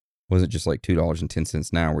 So it wasn't just like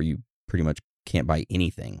 $2.10 now where you pretty much can't buy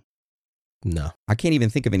anything. No. I can't even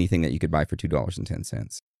think of anything that you could buy for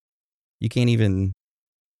 $2.10. You can't even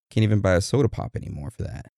buy a soda pop anymore for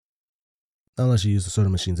that. Unless you use the soda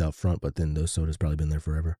machines out front, but then those sodas probably been there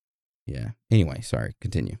forever. Yeah. Anyway, sorry.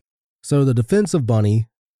 Continue. So the defense of Bunny,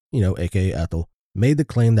 aka Ethel, made the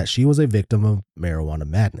claim that she was a victim of marijuana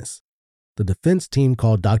madness. The defense team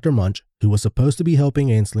called Dr. Munch, who was supposed to be helping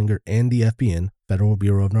Anslinger and the FBN, Federal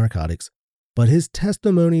Bureau of Narcotics, but his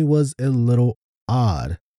testimony was a little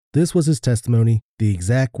odd. This was his testimony, the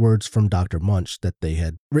exact words from Dr. Munch that they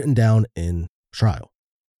had written down in trial.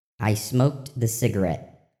 I smoked the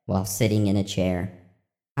cigarette while sitting in a chair.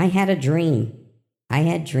 I had a dream. I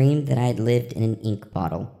had dreamed that I had lived in an ink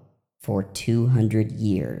bottle for 200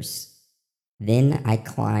 years. Then I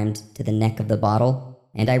climbed to the neck of the bottle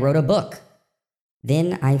and I wrote a book.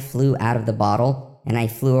 Then I flew out of the bottle and I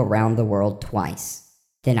flew around the world twice.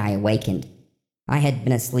 Then I awakened. I had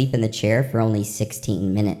been asleep in the chair for only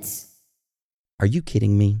 16 minutes. Are you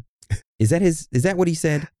kidding me? Is that what he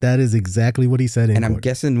said? That is exactly what he said in And I'm court.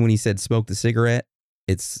 guessing when he said smoke the cigarette,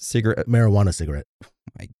 it's cigarette. Marijuana cigarette.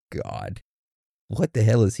 My God. What the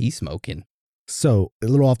hell is he smoking? So, a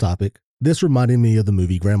little off topic. This reminded me of the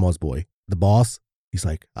movie Grandma's Boy. The boss, he's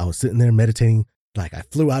like, I was sitting there meditating, like I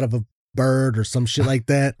flew out of a bird or some shit like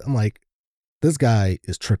that. I'm like, this guy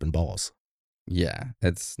is tripping balls. Yeah,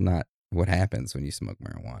 that's not what happens when you smoke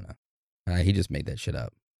marijuana. He just made that shit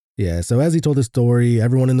up. Yeah, so as he told the story,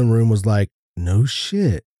 everyone in the room was like, no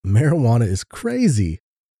shit, marijuana is crazy.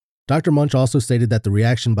 Dr. Munch also stated that the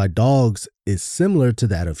reaction by dogs is similar to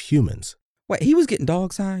that of humans. Wait, he was getting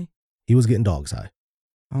dogs high? He was getting dogs high.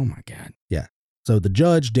 Oh my God. Yeah. So the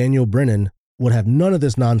judge, Daniel Brennan, would have none of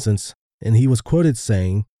this nonsense, and he was quoted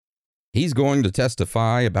saying, He's going to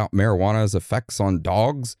testify about marijuana's effects on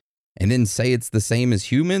dogs and then say it's the same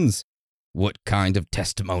as humans? What kind of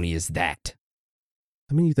testimony is that?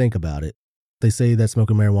 I mean, you think about it. They say that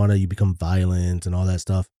smoking marijuana, you become violent and all that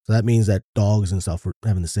stuff. So that means that dogs and stuff were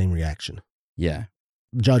having the same reaction. Yeah.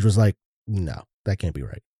 The judge was like, no, that can't be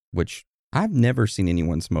right. Which I've never seen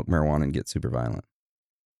anyone smoke marijuana and get super violent.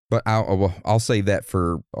 But I'll save that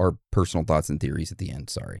for our personal thoughts and theories at the end.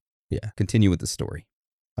 Sorry. Yeah. Continue with the story.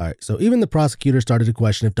 All right. So even the prosecutor started to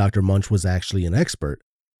question if Dr. Munch was actually an expert,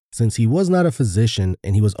 since he was not a physician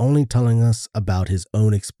and he was only telling us about his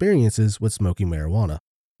own experiences with smoking marijuana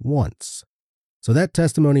once. So that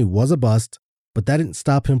testimony was a bust, but that didn't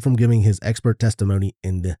stop him from giving his expert testimony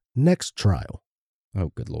in the next trial.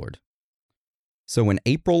 Oh, good Lord. So in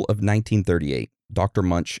April of 1938, Dr.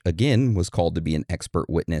 Munch again was called to be an expert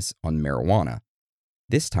witness on marijuana,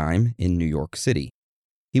 this time in New York City.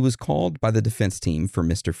 He was called by the defense team for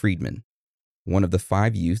Mr. Friedman, one of the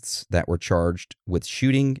 5 youths that were charged with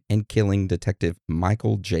shooting and killing Detective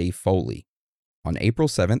Michael J. Foley. On April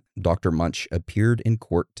 7th, Dr. Munch appeared in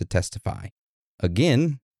court to testify.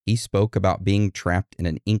 Again, he spoke about being trapped in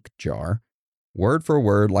an ink jar, word for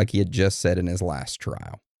word like he had just said in his last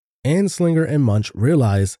trial. Anslinger and Munch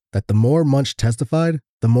realized that the more Munch testified,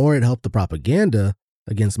 the more it helped the propaganda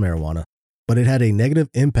against marijuana, but it had a negative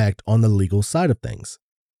impact on the legal side of things.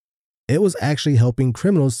 It was actually helping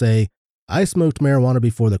criminals say, I smoked marijuana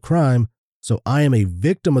before the crime, so I am a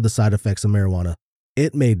victim of the side effects of marijuana.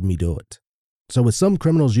 It made me do it. So with some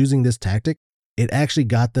criminals using this tactic, it actually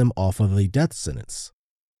got them off of a death sentence.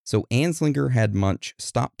 So Anslinger had Munch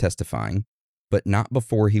stop testifying, but not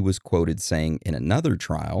before he was quoted saying in another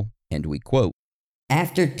trial, and we quote,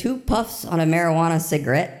 After 2 puffs on a marijuana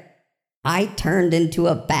cigarette, I turned into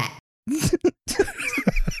a bat.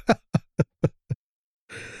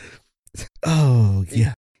 Oh,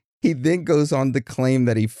 yeah. He then goes on to claim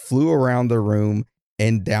that he flew around the room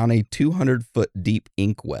and down a 200-foot deep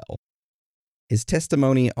ink well. His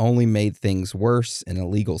testimony only made things worse in a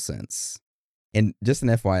legal sense. And just an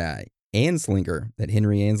FYI, Anslinger, that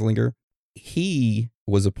Henry Anslinger, he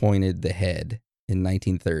was appointed the head in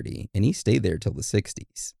 1930, and he stayed there till the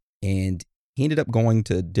 60s. And he ended up going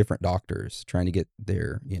to different doctors, trying to get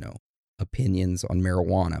their, opinions on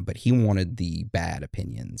marijuana, but he wanted the bad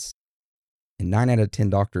opinions. And 9 out of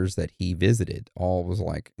 10 doctors that he visited all was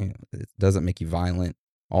like, it doesn't make you violent.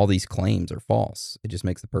 All these claims are false. It just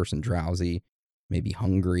makes the person drowsy, maybe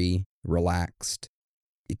hungry, relaxed,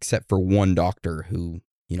 except for one doctor who,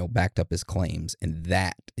 backed up his claims. And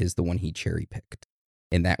that is the one he cherry picked.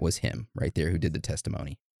 And that was him right there who did the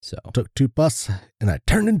testimony. So Took 2 puffs and I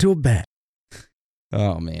turned into a bat.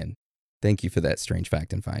 Oh, man. Thank you for that strange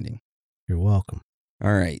fact and finding. You're welcome.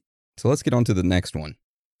 All right. So let's get on to the next one.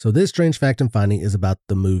 So this strange fact and finding is about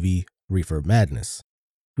the movie Reefer Madness.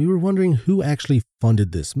 We were wondering who actually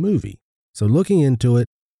funded this movie. So looking into it,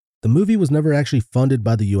 the movie was never actually funded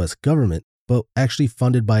by the US government, but actually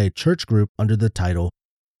funded by a church group under the title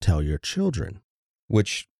Tell Your Children.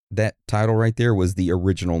 Which That title right there was the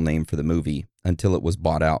original name for the movie until it was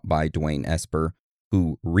bought out by Dwayne Esper,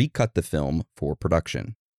 who recut the film for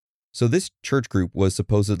production. So this church group was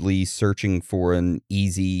supposedly searching for an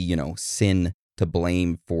easy, sin to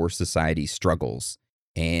blame for society's struggles.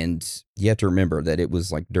 And you have to remember that it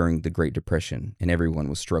was like during the Great Depression and everyone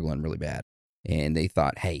was struggling really bad. And they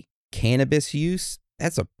thought, hey, cannabis use,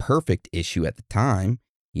 that's a perfect issue at the time.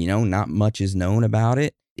 Not much is known about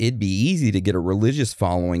it. It'd be easy to get a religious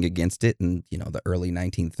following against it in, the early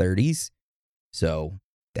 1930s. So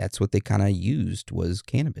that's what they kind of used was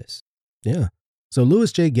cannabis. Yeah. So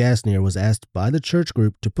Louis J. Gassner was asked by the church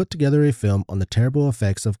group to put together a film on the terrible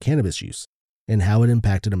effects of cannabis use and how it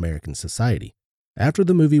impacted American society. After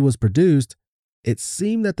the movie was produced, it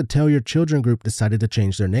seemed that the Tell Your Children group decided to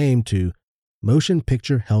change their name to Motion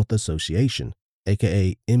Picture Health Association,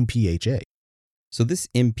 aka MPHA. So this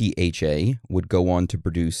MPHA would go on to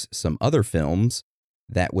produce some other films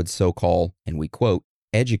that would so-called, and we quote,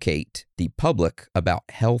 educate the public about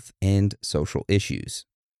health and social issues.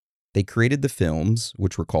 They created the films,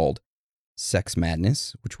 which were called Sex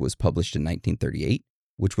Madness, which was published in 1938,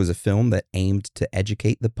 which was a film that aimed to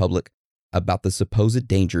educate the public about the supposed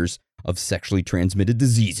dangers of sexually transmitted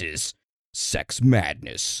diseases. Sex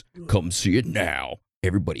Madness. Come see it now.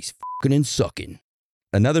 Everybody's fucking and sucking.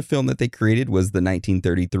 Another film that they created was the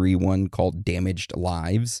 1933 one called Damaged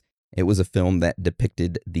Lives. It was a film that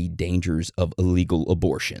depicted the dangers of illegal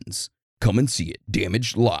abortions. Come and see it.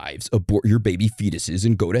 Damaged lives. Abort your baby fetuses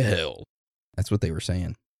and go to hell. That's what they were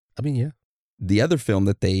saying. I mean, yeah. The other film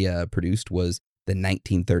that they produced was the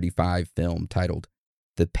 1935 film titled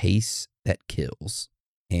The Pace That Kills.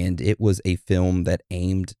 And it was a film that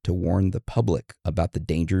aimed to warn the public about the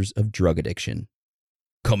dangers of drug addiction.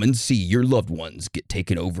 Come and see your loved ones get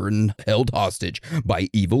taken over and held hostage by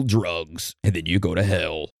evil drugs, and then you go to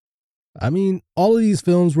hell. I mean, all of these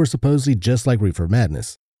films were supposedly just like Reefer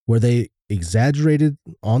Madness, where they exaggerated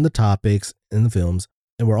on the topics in the films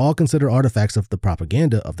and were all considered artifacts of the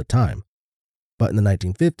propaganda of the time. But in the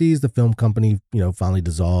 1950s, the film company, finally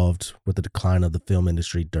dissolved with the decline of the film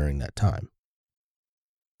industry during that time.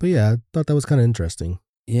 But yeah, I thought that was kind of interesting.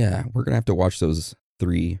 Yeah, we're going to have to watch those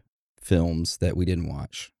 3 films that we didn't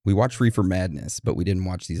watch. We watched Reefer Madness, but we didn't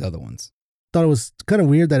watch these other ones. Thought it was kind of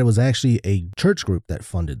weird that it was actually a church group that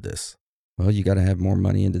funded this. Well, you got to have more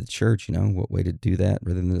money into the church, What way to do that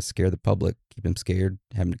rather than to scare the public, keep them scared,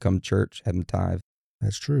 have them to come to church, have them tithe.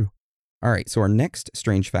 That's true. All right, so our next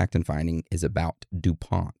strange fact and finding is about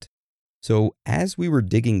DuPont. So as we were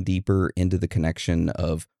digging deeper into the connection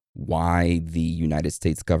of why the United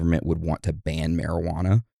States government would want to ban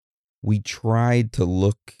marijuana, we tried to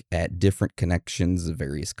look at different connections of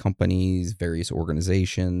various companies, various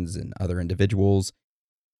organizations, and other individuals,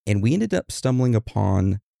 and we ended up stumbling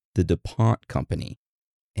upon the DuPont Company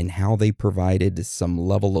and how they provided some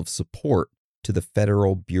level of support to the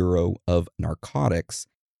Federal Bureau of Narcotics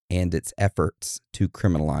and its efforts to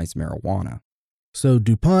criminalize marijuana. So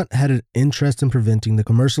DuPont had an interest in preventing the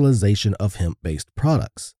commercialization of hemp-based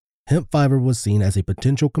products. Hemp fiber was seen as a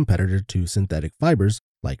potential competitor to synthetic fibers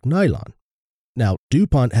like nylon. Now,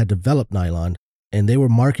 DuPont had developed nylon, and they were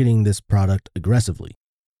marketing this product aggressively.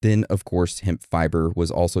 Then, of course, hemp fiber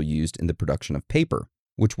was also used in the production of paper,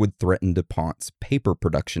 which would threaten DuPont's paper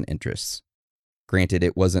production interests. Granted,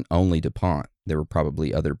 it wasn't only DuPont. There were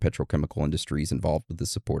probably other petrochemical industries involved with the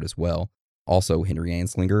support as well. Also, Henry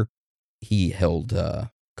Anslinger, he held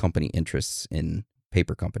company interests in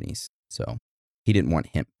paper companies. So he didn't want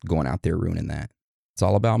hemp going out there ruining that. It's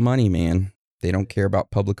all about money, man. They don't care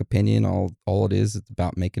about public opinion. All it is, it's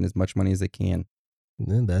about making as much money as they can.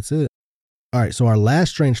 And that's it. All right, so our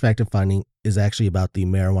last strange fact of finding is actually about the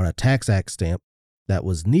Marijuana Tax Act stamp that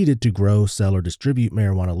was needed to grow, sell, or distribute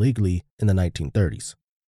marijuana legally in the 1930s.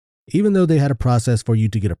 Even though they had a process for you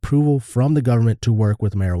to get approval from the government to work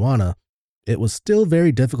with marijuana, it was still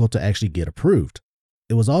very difficult to actually get approved.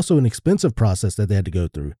 It was also an expensive process that they had to go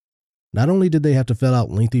through. Not only did they have to fill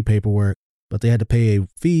out lengthy paperwork, but they had to pay a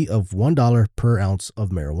fee of $1 per ounce of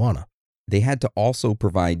marijuana. They had to also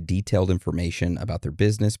provide detailed information about their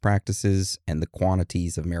business practices and the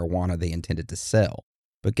quantities of marijuana they intended to sell.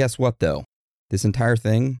 But guess what, though? This entire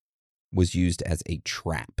thing was used as a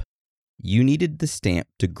trap. You needed the stamp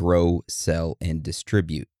to grow, sell, and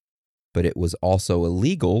distribute, but it was also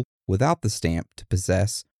illegal without the stamp to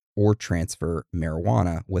possess or transfer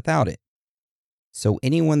marijuana without it. So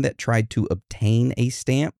anyone that tried to obtain a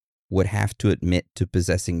stamp would have to admit to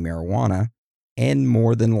possessing marijuana and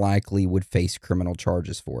more than likely would face criminal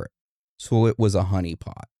charges for it. So it was a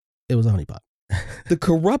honeypot. It was a honeypot. The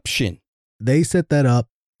corruption. They set that up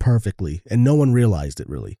perfectly, and no one realized it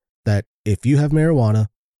really. That if you have marijuana,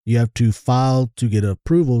 you have to file to get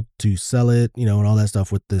approval to sell it, and all that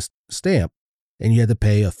stuff with this stamp. And you had to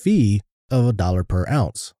pay a fee of $1 per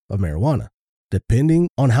ounce of marijuana. Depending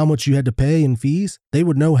on how much you had to pay in fees, they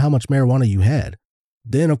would know how much marijuana you had.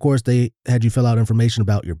 Then, of course, they had you fill out information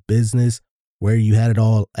about your business, where you had it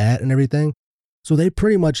all at and everything. So they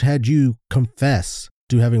pretty much had you confess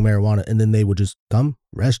to having marijuana, and then they would just come,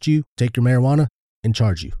 arrest you, take your marijuana, and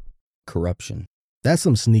charge you. Corruption. That's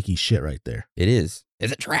some sneaky shit right there. It is.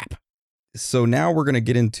 It's a trap. So now we're going to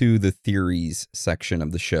get into the theories section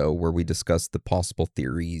of the show where we discuss the possible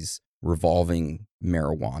theories revolving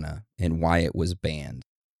marijuana and why it was banned.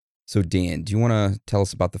 So Dan, do you want to tell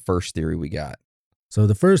us about the first theory we got? So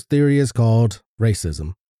the first theory is called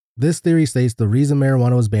racism. This theory states the reason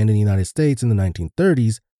marijuana was banned in the United States in the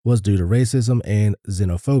 1930s was due to racism and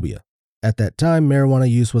xenophobia. At that time, marijuana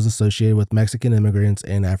use was associated with Mexican immigrants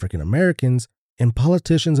and African Americans, and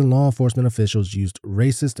politicians and law enforcement officials used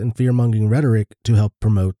racist and fear-mongering rhetoric to help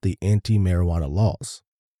promote the anti-marijuana laws.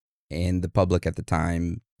 And the public at the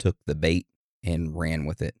time took the bait and ran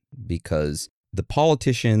with it because the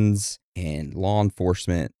politicians and law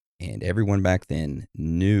enforcement and everyone back then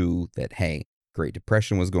knew that, hey, Great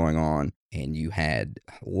Depression was going on, and you had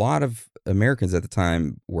a lot of Americans at the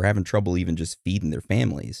time were having trouble even just feeding their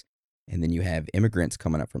families. And then you have immigrants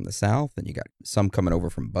coming up from the South, and you got some coming over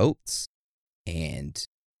from boats. And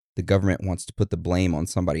the government wants to put the blame on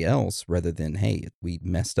somebody else rather than, hey, we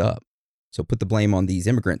messed up. So put the blame on these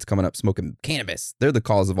immigrants coming up smoking cannabis. They're the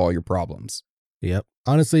cause of all your problems. Yep.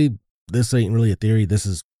 Honestly, this ain't really a theory. This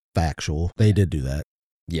is factual. They did do that.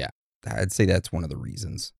 Yeah, I'd say that's one of the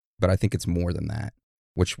reasons. But I think it's more than that,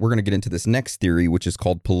 which we're going to get into this next theory, which is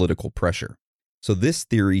called political pressure. So this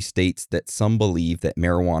theory states that some believe that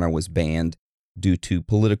marijuana was banned due to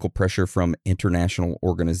political pressure from international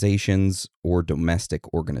organizations or domestic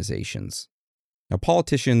organizations. Now,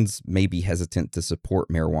 politicians may be hesitant to support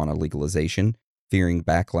marijuana legalization, fearing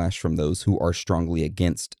backlash from those who are strongly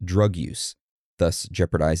against drug use, thus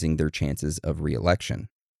jeopardizing their chances of re-election.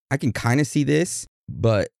 I can kind of see this,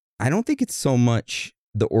 but I don't think it's so much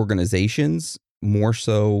the organizations, more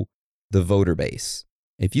so the voter base.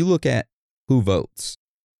 If you look at who votes,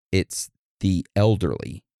 it's the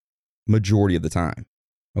elderly majority of the time.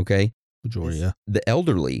 Okay? Majority, yeah. The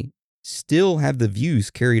elderly still have the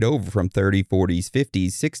views carried over from 30s, 40s, 50s,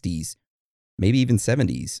 60s, maybe even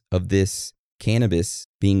 70s of this cannabis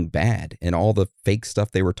being bad and all the fake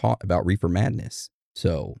stuff they were taught about reefer madness.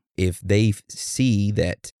 So if they see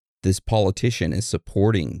that this politician is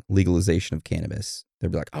supporting legalization of cannabis,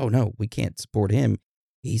 they'll be like, oh no, we can't support him.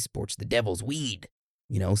 He supports the devil's weed,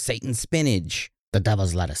 Satan's spinach. The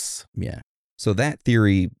devil's lettuce. Yeah. So that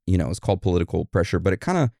theory, is called political pressure, but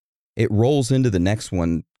it rolls into the next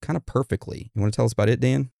one kind of perfectly. You want to tell us about it,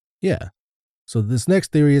 Dan? Yeah. So this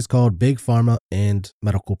next theory is called Big Pharma and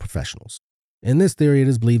Medical Professionals. In this theory, it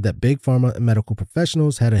is believed that Big Pharma and medical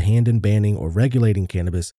professionals had a hand in banning or regulating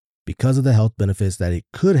cannabis because of the health benefits that it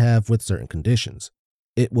could have with certain conditions.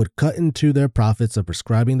 It would cut into their profits of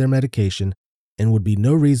prescribing their medication and would be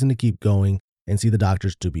no reason to keep going and see the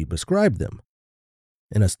doctors to be prescribed them.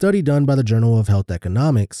 In a study done by the Journal of Health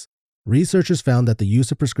Economics, researchers found that the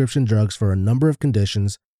use of prescription drugs for a number of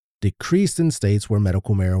conditions decreased in states where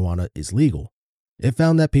medical marijuana is legal. It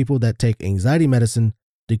found that people that take anxiety medicine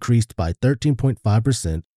decreased by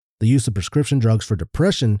 13.5%, the use of prescription drugs for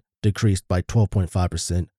depression decreased by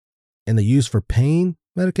 12.5%, and the use for pain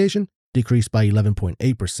medication decreased by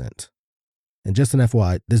 11.8%. And just an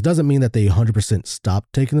FYI, this doesn't mean that they 100%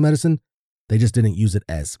 stopped taking the medicine, they just didn't use it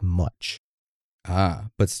as much.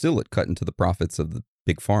 But still it cut into the profits of the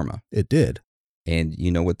big pharma. It did. And you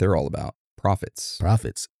know what they're all about. Profits.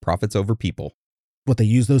 Profits over people. What they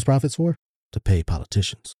use those profits for? To pay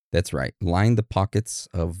politicians. That's right. Line the pockets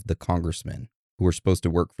of the congressmen who are supposed to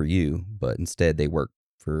work for you, but instead they work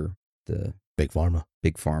for the Big Pharma.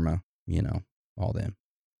 Big Pharma, all them.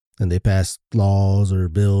 And they pass laws or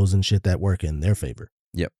bills and shit that work in their favor.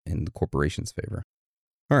 Yep, in the corporation's favor.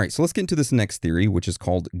 All right, so let's get into this next theory, which is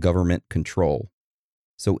called government control.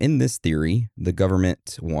 So in this theory, the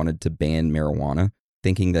government wanted to ban marijuana,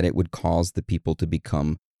 thinking that it would cause the people to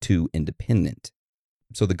become too independent.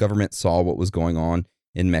 So the government saw what was going on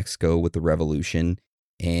in Mexico with the revolution,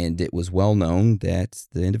 and it was well known that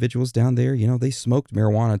the individuals down there, they smoked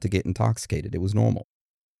marijuana to get intoxicated. It was normal.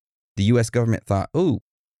 The U.S. government thought,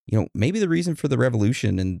 maybe the reason for the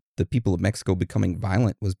revolution and the people of Mexico becoming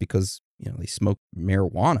violent was because, they smoked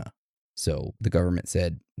marijuana. So the government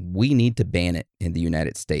said, we need to ban it in the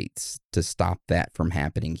United States to stop that from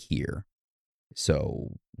happening here.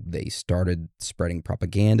 So they started spreading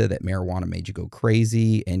propaganda that marijuana made you go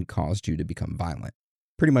crazy and caused you to become violent.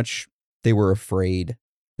 pretty much they were afraid.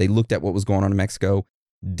 They looked at what was going on in Mexico,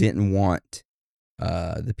 didn't want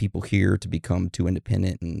the people here to become too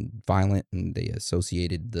independent and violent, and they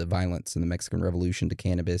associated the violence in the Mexican Revolution to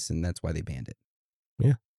cannabis, and that's why they banned it.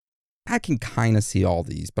 Yeah. I can kind of see all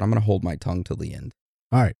these, but I'm going to hold my tongue till the end.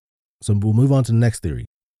 All right, so we'll move on to the next theory,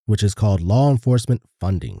 which is called law enforcement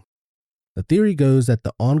funding. The theory goes that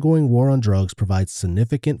the ongoing war on drugs provides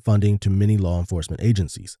significant funding to many law enforcement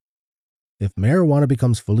agencies. If marijuana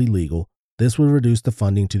becomes fully legal, this will reduce the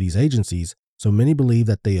funding to these agencies, so many believe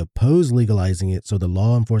that they oppose legalizing it so the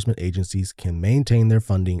law enforcement agencies can maintain their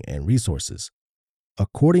funding and resources.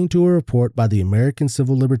 According to a report by the American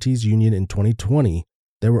Civil Liberties Union in 2020,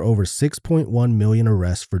 there were over 6.1 million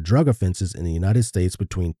arrests for drug offenses in the United States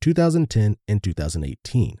between 2010 and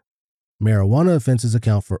 2018. Marijuana offenses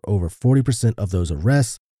account for over 40% of those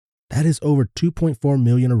arrests. That is over 2.4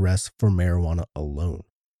 million arrests for marijuana alone.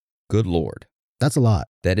 Good Lord. That's a lot.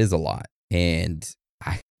 That is a lot. And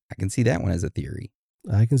I can see that one as a theory.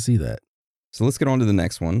 I can see that. So let's get on to the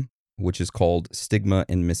next one, which is called stigma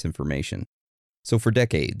and misinformation. So for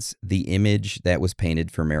decades, the image that was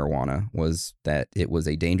painted for marijuana was that it was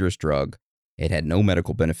a dangerous drug. It had no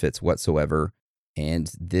medical benefits whatsoever.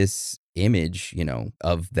 And this image,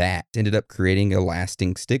 of that ended up creating a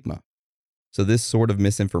lasting stigma. So this sort of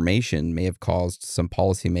misinformation may have caused some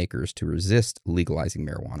policymakers to resist legalizing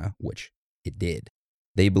marijuana, which it did.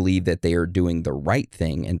 They believe that they are doing the right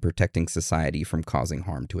thing and protecting society from causing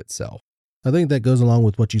harm to itself. I think that goes along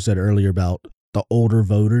with what you said earlier about the older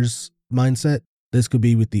voters mindset. This could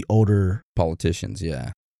be with the older politicians.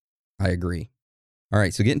 Yeah, I agree. All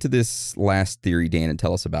right, so get into this last theory, Dan, and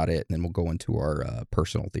tell us about it, and then we'll go into our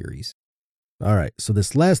personal theories. All right, so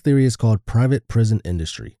this last theory is called private prison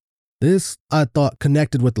industry. This, I thought,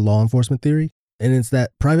 connected with the law enforcement theory, and it's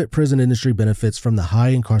that private prison industry benefits from the high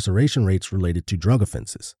incarceration rates related to drug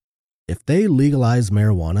offenses. If they legalize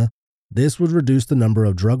marijuana, this would reduce the number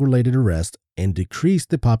of drug-related arrests and decrease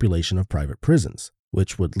the population of private prisons,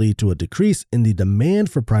 which would lead to a decrease in the demand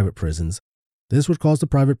for private prisons. This would cause the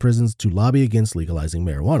private prisons to lobby against legalizing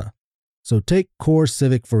marijuana. So take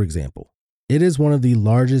CoreCivic, for example. It is one of the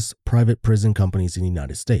largest private prison companies in the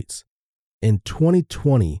United States. In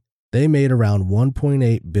 2020, they made around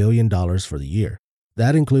 $1.8 billion for the year.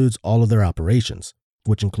 That includes all of their operations,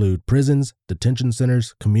 which include prisons, detention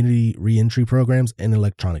centers, community reentry programs, and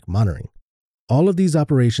electronic monitoring. All of these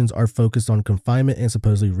operations are focused on confinement and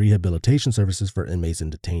supposedly rehabilitation services for inmates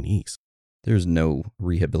and detainees. There's no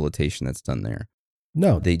rehabilitation that's done there.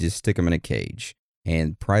 No. They just stick them in a cage.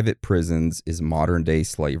 And private prisons is modern day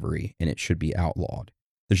slavery, and it should be outlawed.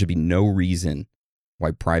 There should be no reason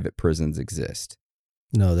why private prisons exist.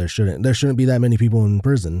 No, there shouldn't. There shouldn't be that many people in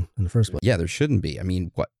prison in the first place. Yeah, there shouldn't be. I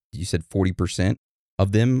mean, what? You said 40%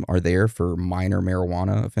 of them are there for minor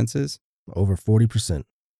marijuana offenses? Over 40%.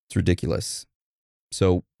 It's ridiculous.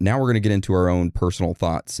 So now we're going to get into our own personal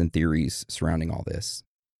thoughts and theories surrounding all this.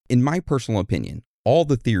 In my personal opinion, all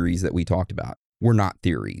the theories that we talked about were not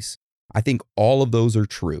theories. I think all of those are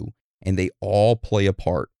true, and they all play a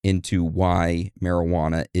part into why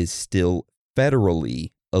marijuana is still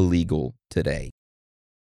federally illegal today.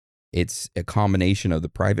 It's a combination of the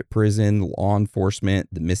private prison, law enforcement,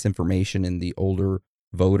 the misinformation in the older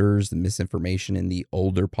voters, the misinformation in the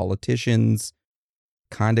older politicians,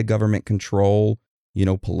 kind of government control,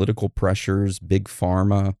 political pressures, big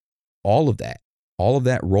pharma, all of that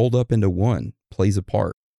rolled up into one plays a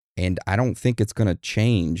part. And I don't think it's going to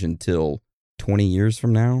change until 20 years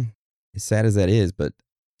from now. As sad as that is, but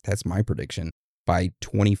that's my prediction. By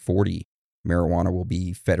 2040, marijuana will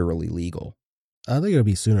be federally legal. I think it'll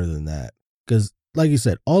be sooner than that. Because, like you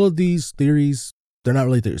said, all of these theories, they're not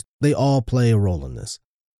really theories. They all play a role in this.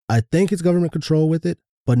 I think it's government control with it,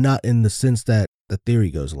 but not in the sense that the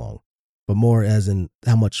theory goes along, but more as in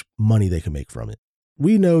how much money they can make from it.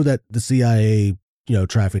 We know that the CIA,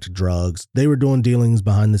 trafficked drugs. They were doing dealings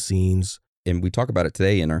behind the scenes. And we talk about it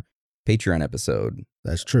today in our Patreon episode.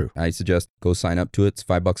 That's true. I suggest go sign up to it. It's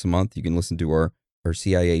 $5 a month. You can listen to our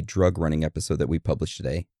CIA drug running episode that we published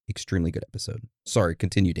today. Extremely good episode. Sorry,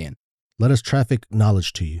 continue, Dan. Let us traffic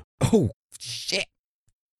knowledge to you. Oh, shit.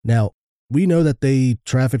 Now, we know that they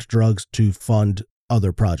trafficked drugs to fund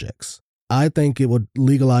other projects. I think it would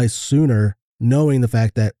legalize sooner, knowing the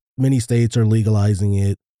fact that many states are legalizing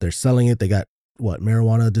it. They're selling it. They got,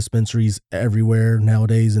 marijuana dispensaries everywhere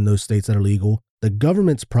nowadays in those states that are legal. The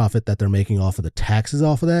government's profit that they're making off of the taxes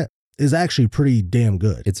off of that is actually pretty damn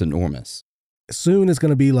good. It's enormous. Soon it's going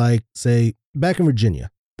to be like, say, back in Virginia,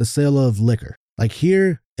 the sale of liquor. Like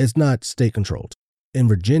here, it's not state controlled. In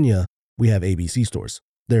Virginia, we have ABC stores.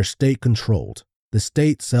 They're state controlled. The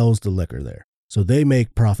state sells the liquor there. So they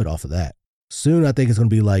make profit off of that. Soon, I think it's going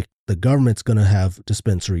to be like the government's going to have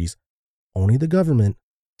dispensaries, only the government,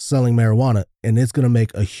 selling marijuana, and it's going to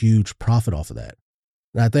make a huge profit off of that.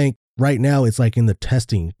 And I think right now it's like in the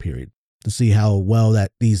testing period to see how well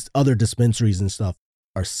that these other dispensaries and stuff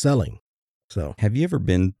are selling. So Have you ever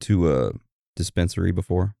been to a dispensary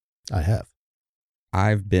before? I have.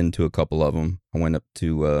 I've been to a couple of them. I went up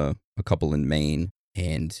to a couple in Maine,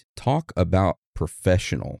 and talk about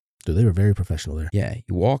professional. Dude, they were very professional there. Yeah,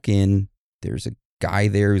 you walk in, there's a guy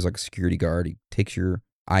there who's like a security guard. He takes your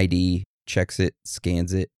ID, checks it,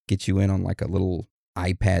 scans it, gets you in on like a little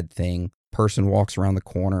iPad thing. Person walks around the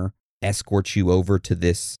corner, escorts you over to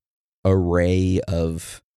this array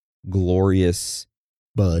of glorious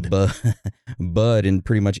Bud. bud and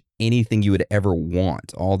pretty much anything you would ever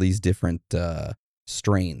want. All these different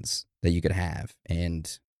strains that you could have.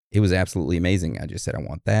 And it was absolutely amazing. I just said, I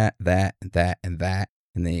want that, that, and that, and that.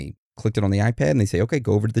 And they clicked it on the iPad and they say, okay,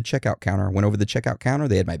 go over to the checkout counter. I went over to the checkout counter.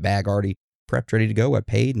 They had my bag already prepped, ready to go. I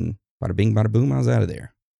paid, and bada bing, bada boom, I was out of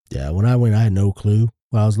there. Yeah, when I went, I had no clue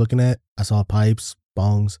what I was looking at. I saw pipes,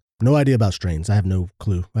 bongs, no idea about strains. I have no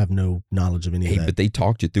clue. I have no knowledge of any of that. But they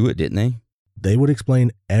talked you through it, didn't they? They would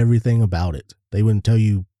explain everything about it. They wouldn't tell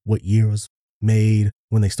you what year it was made,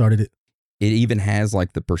 when they started it. It even has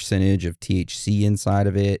like the percentage of THC inside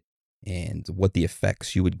of it and what the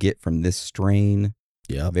effects you would get from this strain.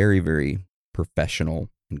 Yeah. Very, very professional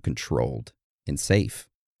and controlled and safe,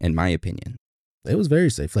 in my opinion. It was very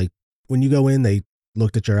safe. Like when you go in, they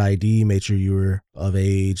looked at your ID, made sure you were of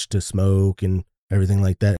age to smoke and everything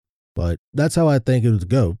like that. But that's how I think it would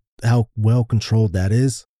go. How well controlled that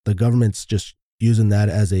is. The government's just using that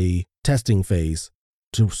as a testing phase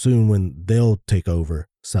to soon when they'll take over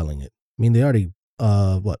selling it. I mean, they already,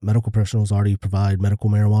 medical professionals already provide medical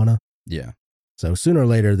marijuana. Yeah. So sooner or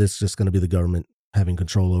later, this is just going to be the government having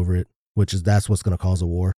control over it, that's what's going to cause a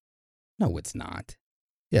war. No, it's not.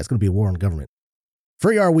 Yeah, it's going to be a war on government.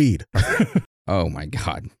 Free our weed. Oh my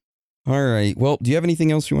God. All right. Well, do you have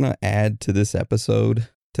anything else you want to add to this episode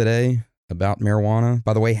today about marijuana?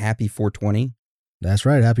 By the way, happy 420. That's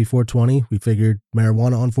right. Happy 420. We figured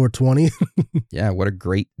marijuana on 420. Yeah, what a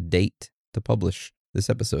great date to publish this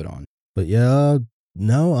episode on. But yeah,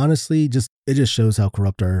 no, honestly, it just shows how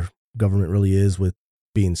corrupt our government really is with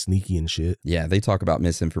being sneaky and shit. Yeah, they talk about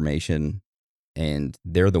misinformation, and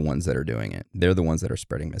they're the ones that are doing it. They're the ones that are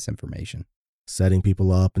spreading misinformation. Setting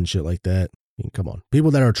people up and shit like that. I mean, come on.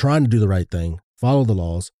 People that are trying to do the right thing, follow the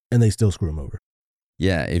laws, and they still screw them over.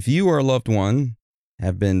 Yeah, if you or a loved one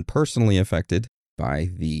have been personally affected by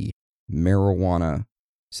the marijuana,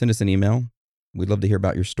 send us an email. We'd love to hear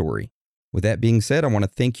about your story. With that being said, I want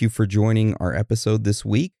to thank you for joining our episode this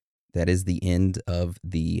week. That is the end of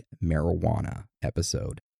the marijuana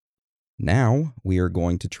episode. Now we are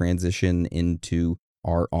going to transition into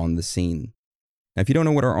our On the Scene. Now, if you don't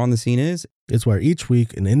know what our On the Scene is, it's where each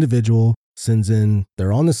week an individual sends in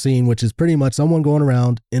their On the Scene, which is pretty much someone going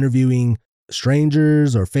around interviewing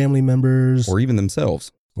strangers or family members. Or even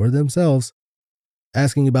themselves.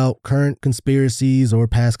 Asking about current conspiracies or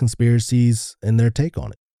past conspiracies and their take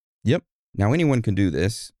on it. Yep. Now, anyone can do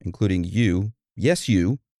this, including you. Yes,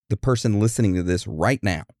 you, the person listening to this right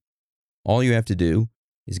now. All you have to do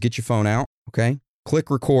is get your phone out, okay? Click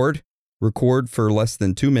record. Record for less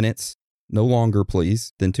than 2 minutes. No longer,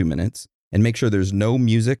 please, than 2 minutes. And make sure there's no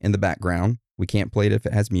music in the background. We can't play it if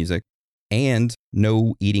it has music. And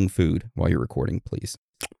no eating food while you're recording, please.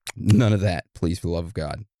 None of that, please, for the love of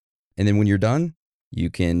God. And then when you're done, you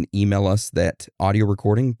can email us that audio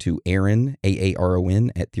recording to Aaron,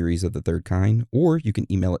 Aaron, at Theories of the Third Kind, or you can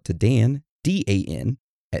email it to Dan, Dan,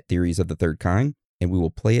 at Theories of the Third Kind, and we will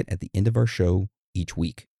play it at the end of our show each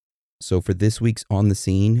week. So for this week's On the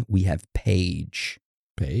Scene, we have Paige.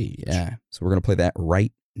 Yeah, so we're going to play that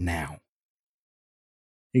right now.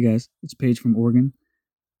 Hey guys, it's Paige from Oregon,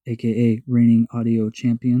 aka reigning audio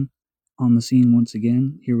champion, on the scene once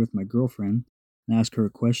again, here with my girlfriend. And ask her a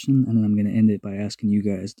question, and then I'm going to end it by asking you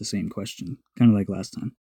guys the same question, kind of like last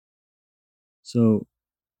time. So,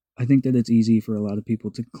 I think that it's easy for a lot of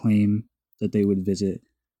people to claim that they would visit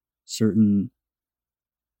certain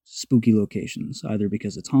spooky locations, either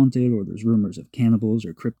because it's haunted, or there's rumors of cannibals,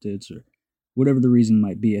 or cryptids, or whatever the reason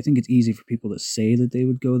might be. I think it's easy for people to say that they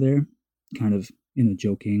would go there, kind of in a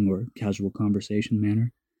joking or casual conversation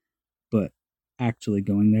manner, but actually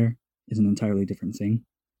going there is an entirely different thing.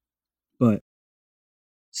 But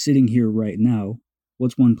sitting here right now,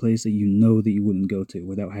 what's one place that you know that you wouldn't go to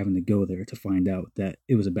without having to go there to find out that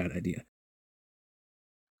it was a bad idea?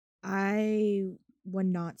 I would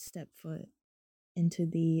not step foot into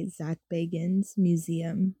the Zach Bagans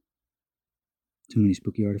Museum. Too many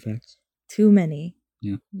spooky artifacts? Too many.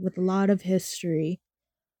 Yeah. With a lot of history.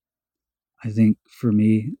 I think for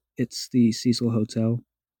me, it's the Cecil Hotel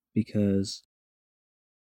because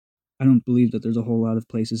I don't believe that there's a whole lot of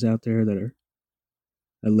places out there that are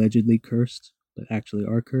allegedly cursed, but actually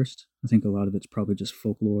are cursed. I think a lot of it's probably just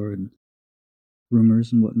folklore and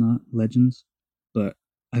rumors and whatnot, legends. But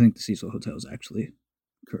I think the Cecil Hotel is actually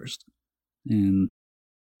cursed. And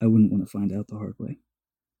I wouldn't want to find out the hard way.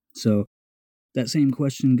 So that same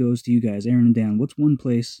question goes to you guys, Aaron and Dan. What's one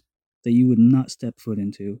place that you would not step foot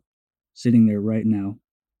into, sitting there right now?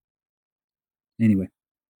 Anyway,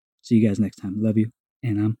 see you guys next time. Love you,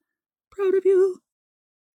 and I'm proud of you.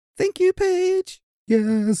 Thank you, Paige.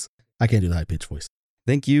 Yes. I can't do the high pitched voice.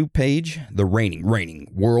 Thank you, Paige, the reigning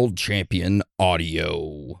world champion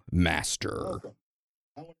audio master.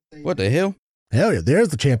 What the hell? Hell yeah, there's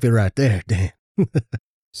the champion right there. Damn.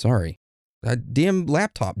 Sorry. That damn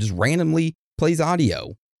laptop just randomly plays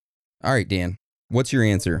audio. All right, Dan, what's your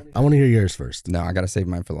answer? I want to hear yours first. No, I got to save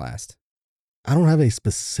mine for last. I don't have a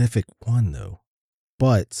specific one, though.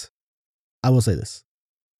 But I will say this.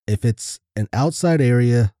 If it's an outside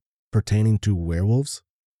area pertaining to werewolves,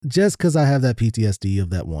 just because I have that PTSD of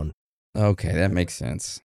that one. Okay, that makes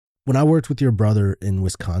sense. When I worked with your brother in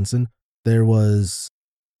Wisconsin, there was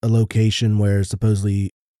a location where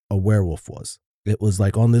supposedly a werewolf was. It was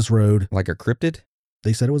like on this road. Like a cryptid?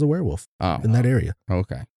 They said it was a werewolf in that area.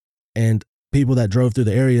 Okay. And people that drove through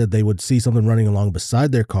the area, they would see something running along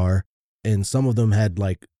beside their car. And some of them had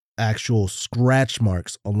like actual scratch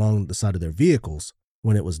marks along the side of their vehicles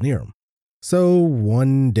when it was near them. So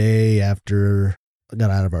one day after I got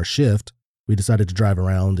out of our shift, we decided to drive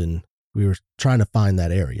around and we were trying to find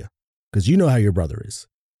that area. Because you know how your brother is.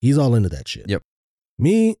 He's all into that shit. Yep.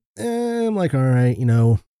 Me, I'm like, all right,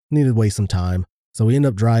 need to waste some time. So we end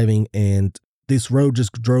up driving and this road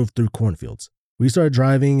just drove through cornfields. We started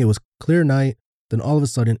driving. It was clear night. Then all of a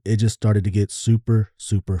sudden, it just started to get super,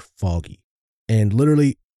 super foggy. And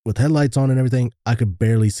literally, with headlights on and everything, I could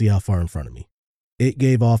barely see how far in front of me. It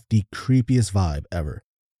gave off the creepiest vibe ever.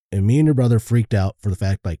 And me and your brother freaked out for the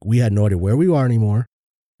fact, like, we had no idea where we were anymore.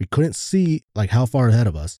 We couldn't see, like, how far ahead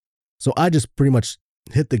of us. So I just pretty much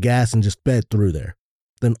hit the gas and just sped through there.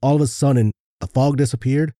 Then all of a sudden, the fog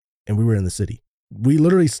disappeared and we were in the city. We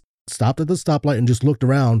literally stopped at the stoplight and just looked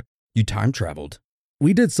around. You time traveled.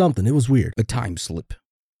 We did something. It was weird. A time slip.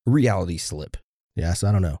 A reality slip. Yes,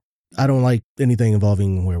 I don't know. I don't like anything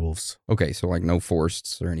involving werewolves. Okay, so like no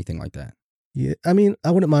forests or anything like that. Yeah, I mean,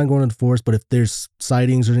 I wouldn't mind going into the forest, but if there's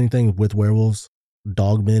sightings or anything with werewolves,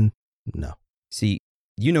 dogmen, no. See,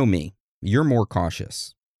 you know me. You're more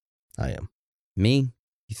cautious. I am. Me,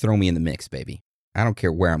 you throw me in the mix, baby. I don't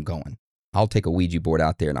care where I'm going. I'll take a Ouija board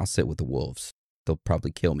out there and I'll sit with the wolves. They'll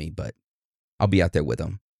probably kill me, but I'll be out there with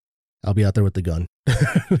them. I'll be out there with the gun,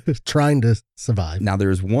 trying to survive. Now,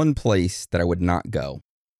 there's one place that I would not go,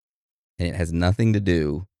 and it has nothing to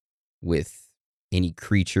do with any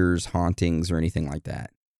creatures, hauntings, or anything like that.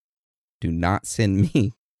 Do not send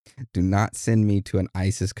me to an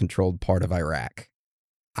ISIS-controlled part of Iraq.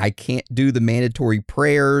 I can't do the mandatory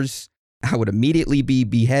prayers. I would immediately be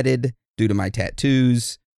beheaded due to my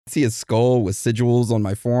tattoos. See a skull with sigils on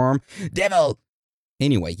my forearm. Devil!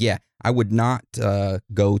 Anyway, yeah, I would not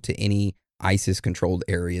go to any ISIS-controlled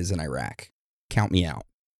areas in Iraq. Count me out.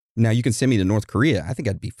 Now, you can send me to North Korea. I think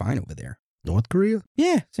I'd be fine over there. North Korea?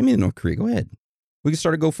 Yeah, send me to North Korea. Go ahead. We can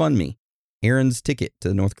start a GoFundMe. Aaron's ticket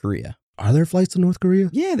to North Korea. Are there flights to North Korea?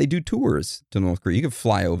 Yeah, they do tours to North Korea. You can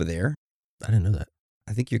fly over there. I didn't know that.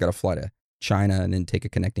 I think you got to fly to China and then take a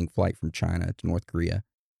connecting flight from China to North Korea.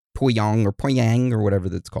 Pyongyang or whatever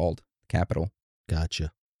that's called, capital.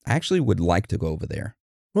 Gotcha. I actually would like to go over there.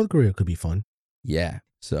 North Korea could be fun. Yeah,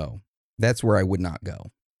 so that's where I would not go,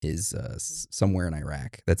 is somewhere in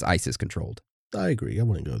Iraq that's ISIS controlled. I agree. I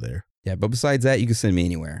wouldn't go there. Yeah, but besides that, you can send me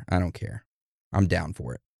anywhere. I don't care. I'm down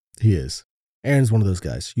for it. He is. Aaron's one of those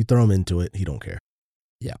guys. You throw him into it, he don't care.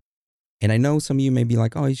 Yeah. And I know some of you may be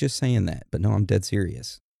like, oh, he's just saying that. But no, I'm dead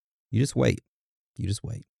serious. You just wait. You just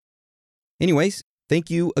wait. Anyways, thank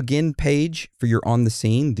you again, Paige, for your On the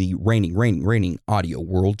Scene, the reigning audio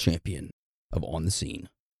world champion of On the Scene.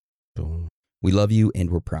 Boom. We love you and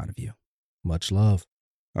we're proud of you. Much love.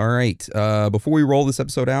 All right. Before we roll this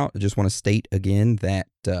episode out, I just want to state again that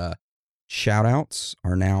shout-outs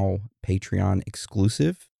are now Patreon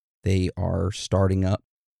exclusive. They are starting up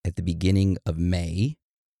at the beginning of May.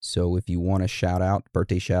 So if you want a shout-out,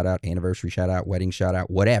 birthday shout-out, anniversary shout-out, wedding shout-out,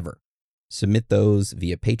 whatever, submit those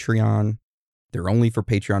via Patreon. They're only for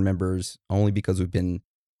Patreon members, only because we've been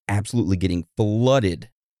absolutely getting flooded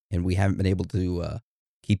and we haven't been able to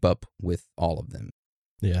keep up with all of them.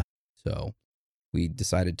 Yeah. So We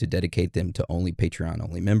decided to dedicate them to only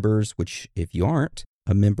Patreon-only members, which if you aren't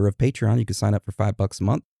a member of Patreon, you can sign up for $5 a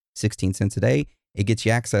month, 16 cents a day. It gets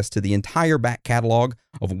you access to the entire back catalog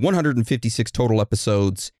of 156 total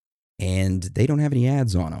episodes, and they don't have any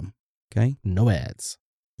ads on them, okay? No ads.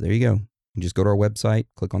 There you go. You just go to our website,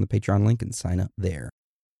 click on the Patreon link, and sign up there.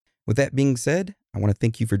 With that being said, I want to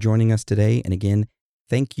thank you for joining us today. And again,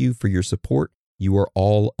 thank you for your support. You are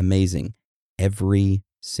all amazing. Every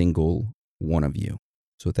single one of you.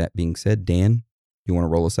 So with that being said, Dan, you want to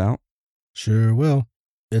roll us out? Sure will.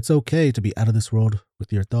 It's okay to be out of this world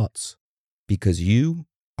with your thoughts. Because you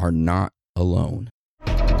are not alone.